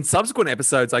subsequent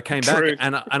episodes, I came back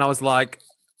and I was like,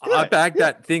 I bagged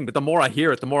that thing, but the more I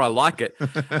hear it, the more I like it.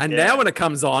 And now when it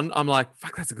comes on, I'm like,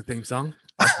 fuck, that's a good theme song.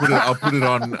 I'll put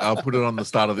it on the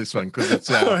start of this one because it's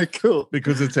cool.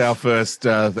 Because it's our first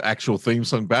actual theme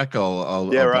song back. I'll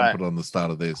dump it on the start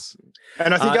of this.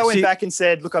 And I think I went back and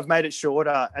said, look, I've made it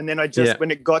shorter. And then I just, when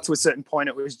it got to a certain point,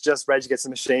 it was just Rage Against the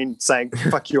Machine saying,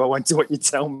 fuck you, I won't do what you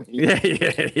tell me. Yeah.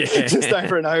 Just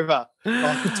over and over.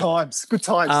 Oh, good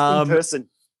times in person.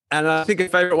 And I think a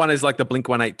favorite one is like the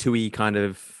Blink-182-y kind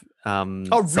of Southern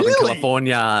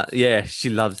California. Yeah, she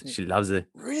loves it.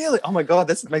 Really? Oh my God,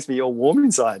 that makes me all warm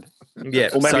inside. Yeah,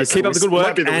 or maybe so keep up the good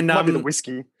work might be the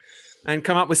whiskey. And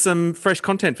come up with some fresh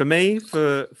content for me,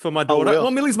 for my daughter.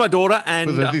 Well, Millie's my daughter,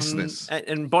 and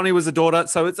and Bonnie was a daughter,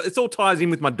 so it's all ties in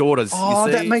with my daughters. Oh,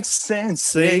 you see? that makes sense.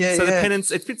 See, so the penance,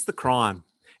 it fits the crime.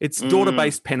 It's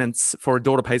daughter-based penance for a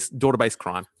daughter-based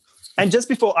crime. And just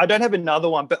before, I don't have another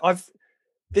one, but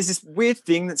there's this weird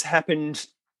thing that's happened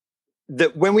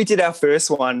that when we did our first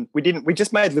one, we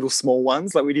just made little small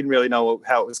ones, like we didn't really know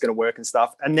how it was going to work and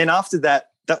stuff. And then after that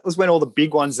was when all the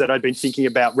big ones that I'd been thinking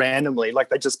about randomly, like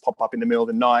they just pop up in the middle of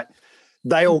the night,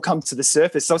 they all come to the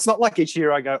surface. So it's not like each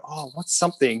year I go, oh, what's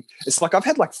something? It's like I've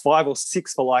had like 5 or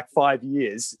 6 for like 5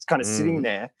 years. It's kind of sitting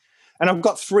there. And I've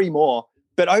got 3 more.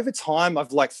 But over time,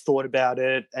 I've like thought about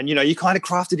it, and you kind of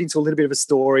craft it into a little bit of a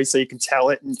story so you can tell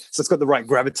it, and so it's got the right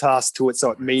gravitas to it, so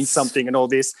it means something, and all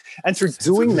this. And through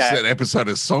doing This is that, an episode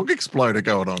of Song Exploder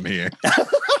going on here.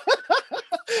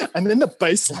 and then the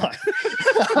bass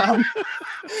line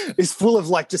is full of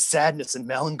like just sadness and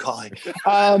melancholy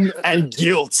and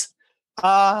guilt.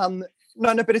 No,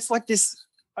 but it's like this.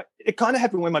 It kind of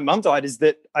happened when my mum died. Is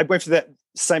that I went through that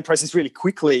same process really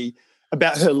quickly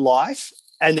about her life,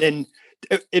 and then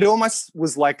it almost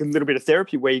was like a little bit of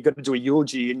therapy where you got to do a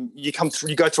eulogy, and you go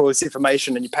through all this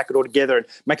information and you pack it all together and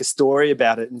make a story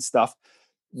about it and stuff.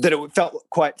 That it felt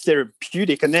quite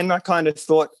therapeutic. And then I kind of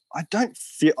thought, I've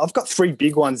got 3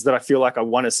 big ones that I feel like I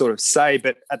want to sort of say,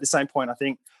 but at the same point, I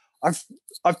think I've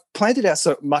planted out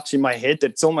so much in my head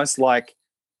that it's almost like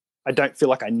I don't feel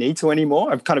like I need to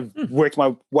anymore. I've kind of worked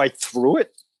my way through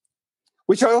it,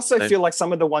 which I also feel like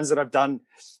some of the ones that I've done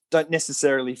don't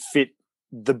necessarily fit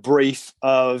the brief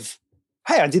of,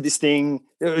 hey, I did this thing,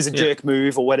 it was a jerk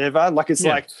move or whatever. Like it's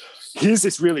like, here's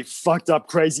this really fucked up,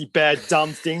 crazy, bad,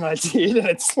 dumb thing I did. And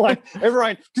it's like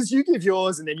everyone, because you give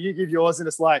yours and then you give yours, and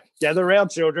it's like, gather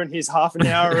around, children. Here's half an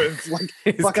hour of like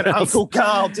fucking Uncle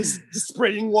Carl just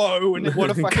spreading woe and what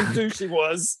a fucking douche he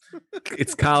was.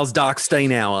 It's Carl's Dark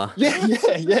Stain hour.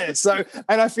 Yeah. So,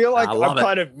 and I feel like I I've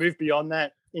kind of moved beyond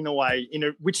that in a way,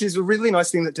 which is a really nice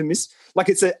thing that like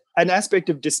it's an aspect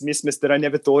of dismissmas that I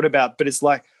never thought about, but it's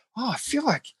like, I feel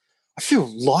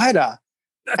lighter.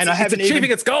 And I haven't achieving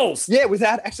its goals. Yeah,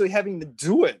 without actually having to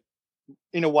do it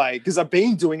in a way, because I've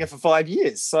been doing it for 5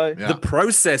 years. So the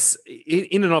process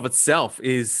in and of itself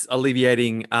is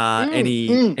alleviating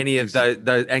any of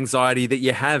the anxiety that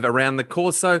you have around the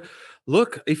cause. So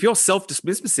look, if you're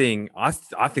self-dismissing, I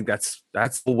think that's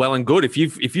all well and good. If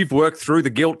you've worked through the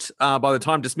guilt by the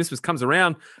time dismissmas comes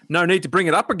around, no need to bring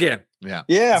it up again. Yeah.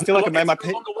 I feel like I made my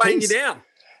peace. Weighing you down.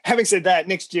 Having said that,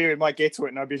 next year it might get to it,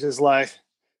 and I'll be just like,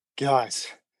 guys,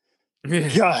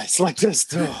 like just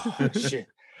shit.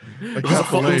 I can't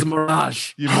believe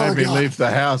mirage. You made me leave the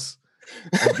house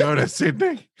and go to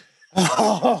Sydney.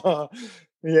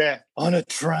 Yeah, on a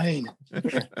train.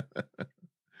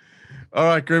 All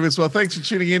right, Grievous. Well, thanks for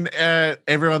tuning in,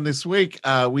 everyone, this week.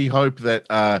 We hope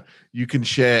that you can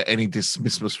share any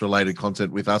Dismissmas-related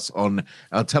content with us on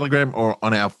our Telegram or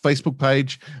on our Facebook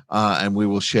page, and we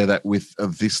will share that with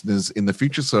listeners in the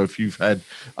future. So if you've had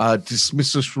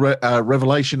Dismissmas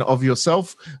revelation of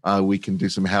yourself, we can do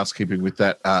some housekeeping with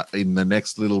that in the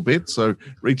next little bit. So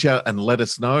reach out and let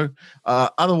us know.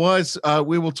 Otherwise,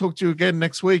 we will talk to you again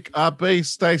next week. RB,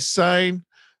 stay sane.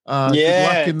 Good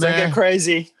luck in there. Don't get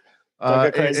crazy.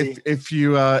 If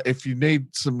you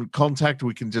need some contact,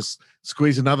 we can just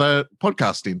squeeze another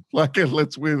podcast in. Like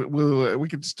we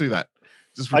can just do that.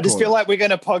 I just feel like we're going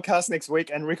to podcast next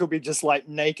week, and Rick will be just like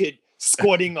naked,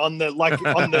 squatting on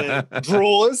the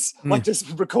drawers, like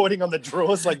just recording on the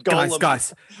drawers, like Gollum.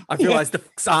 Guys, I've realised the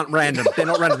facts aren't random. They're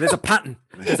not random. There's a pattern.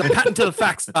 There's a pattern to the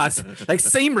facts, guys. They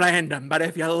seem random, but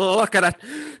if you look at it.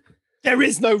 There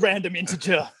is no random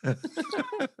integer.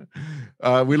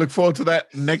 We look forward to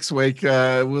that next week.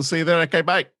 We'll see you there. Okay,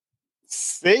 bye.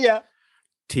 See ya.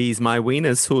 Tease my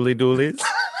wieners, hooly doolies.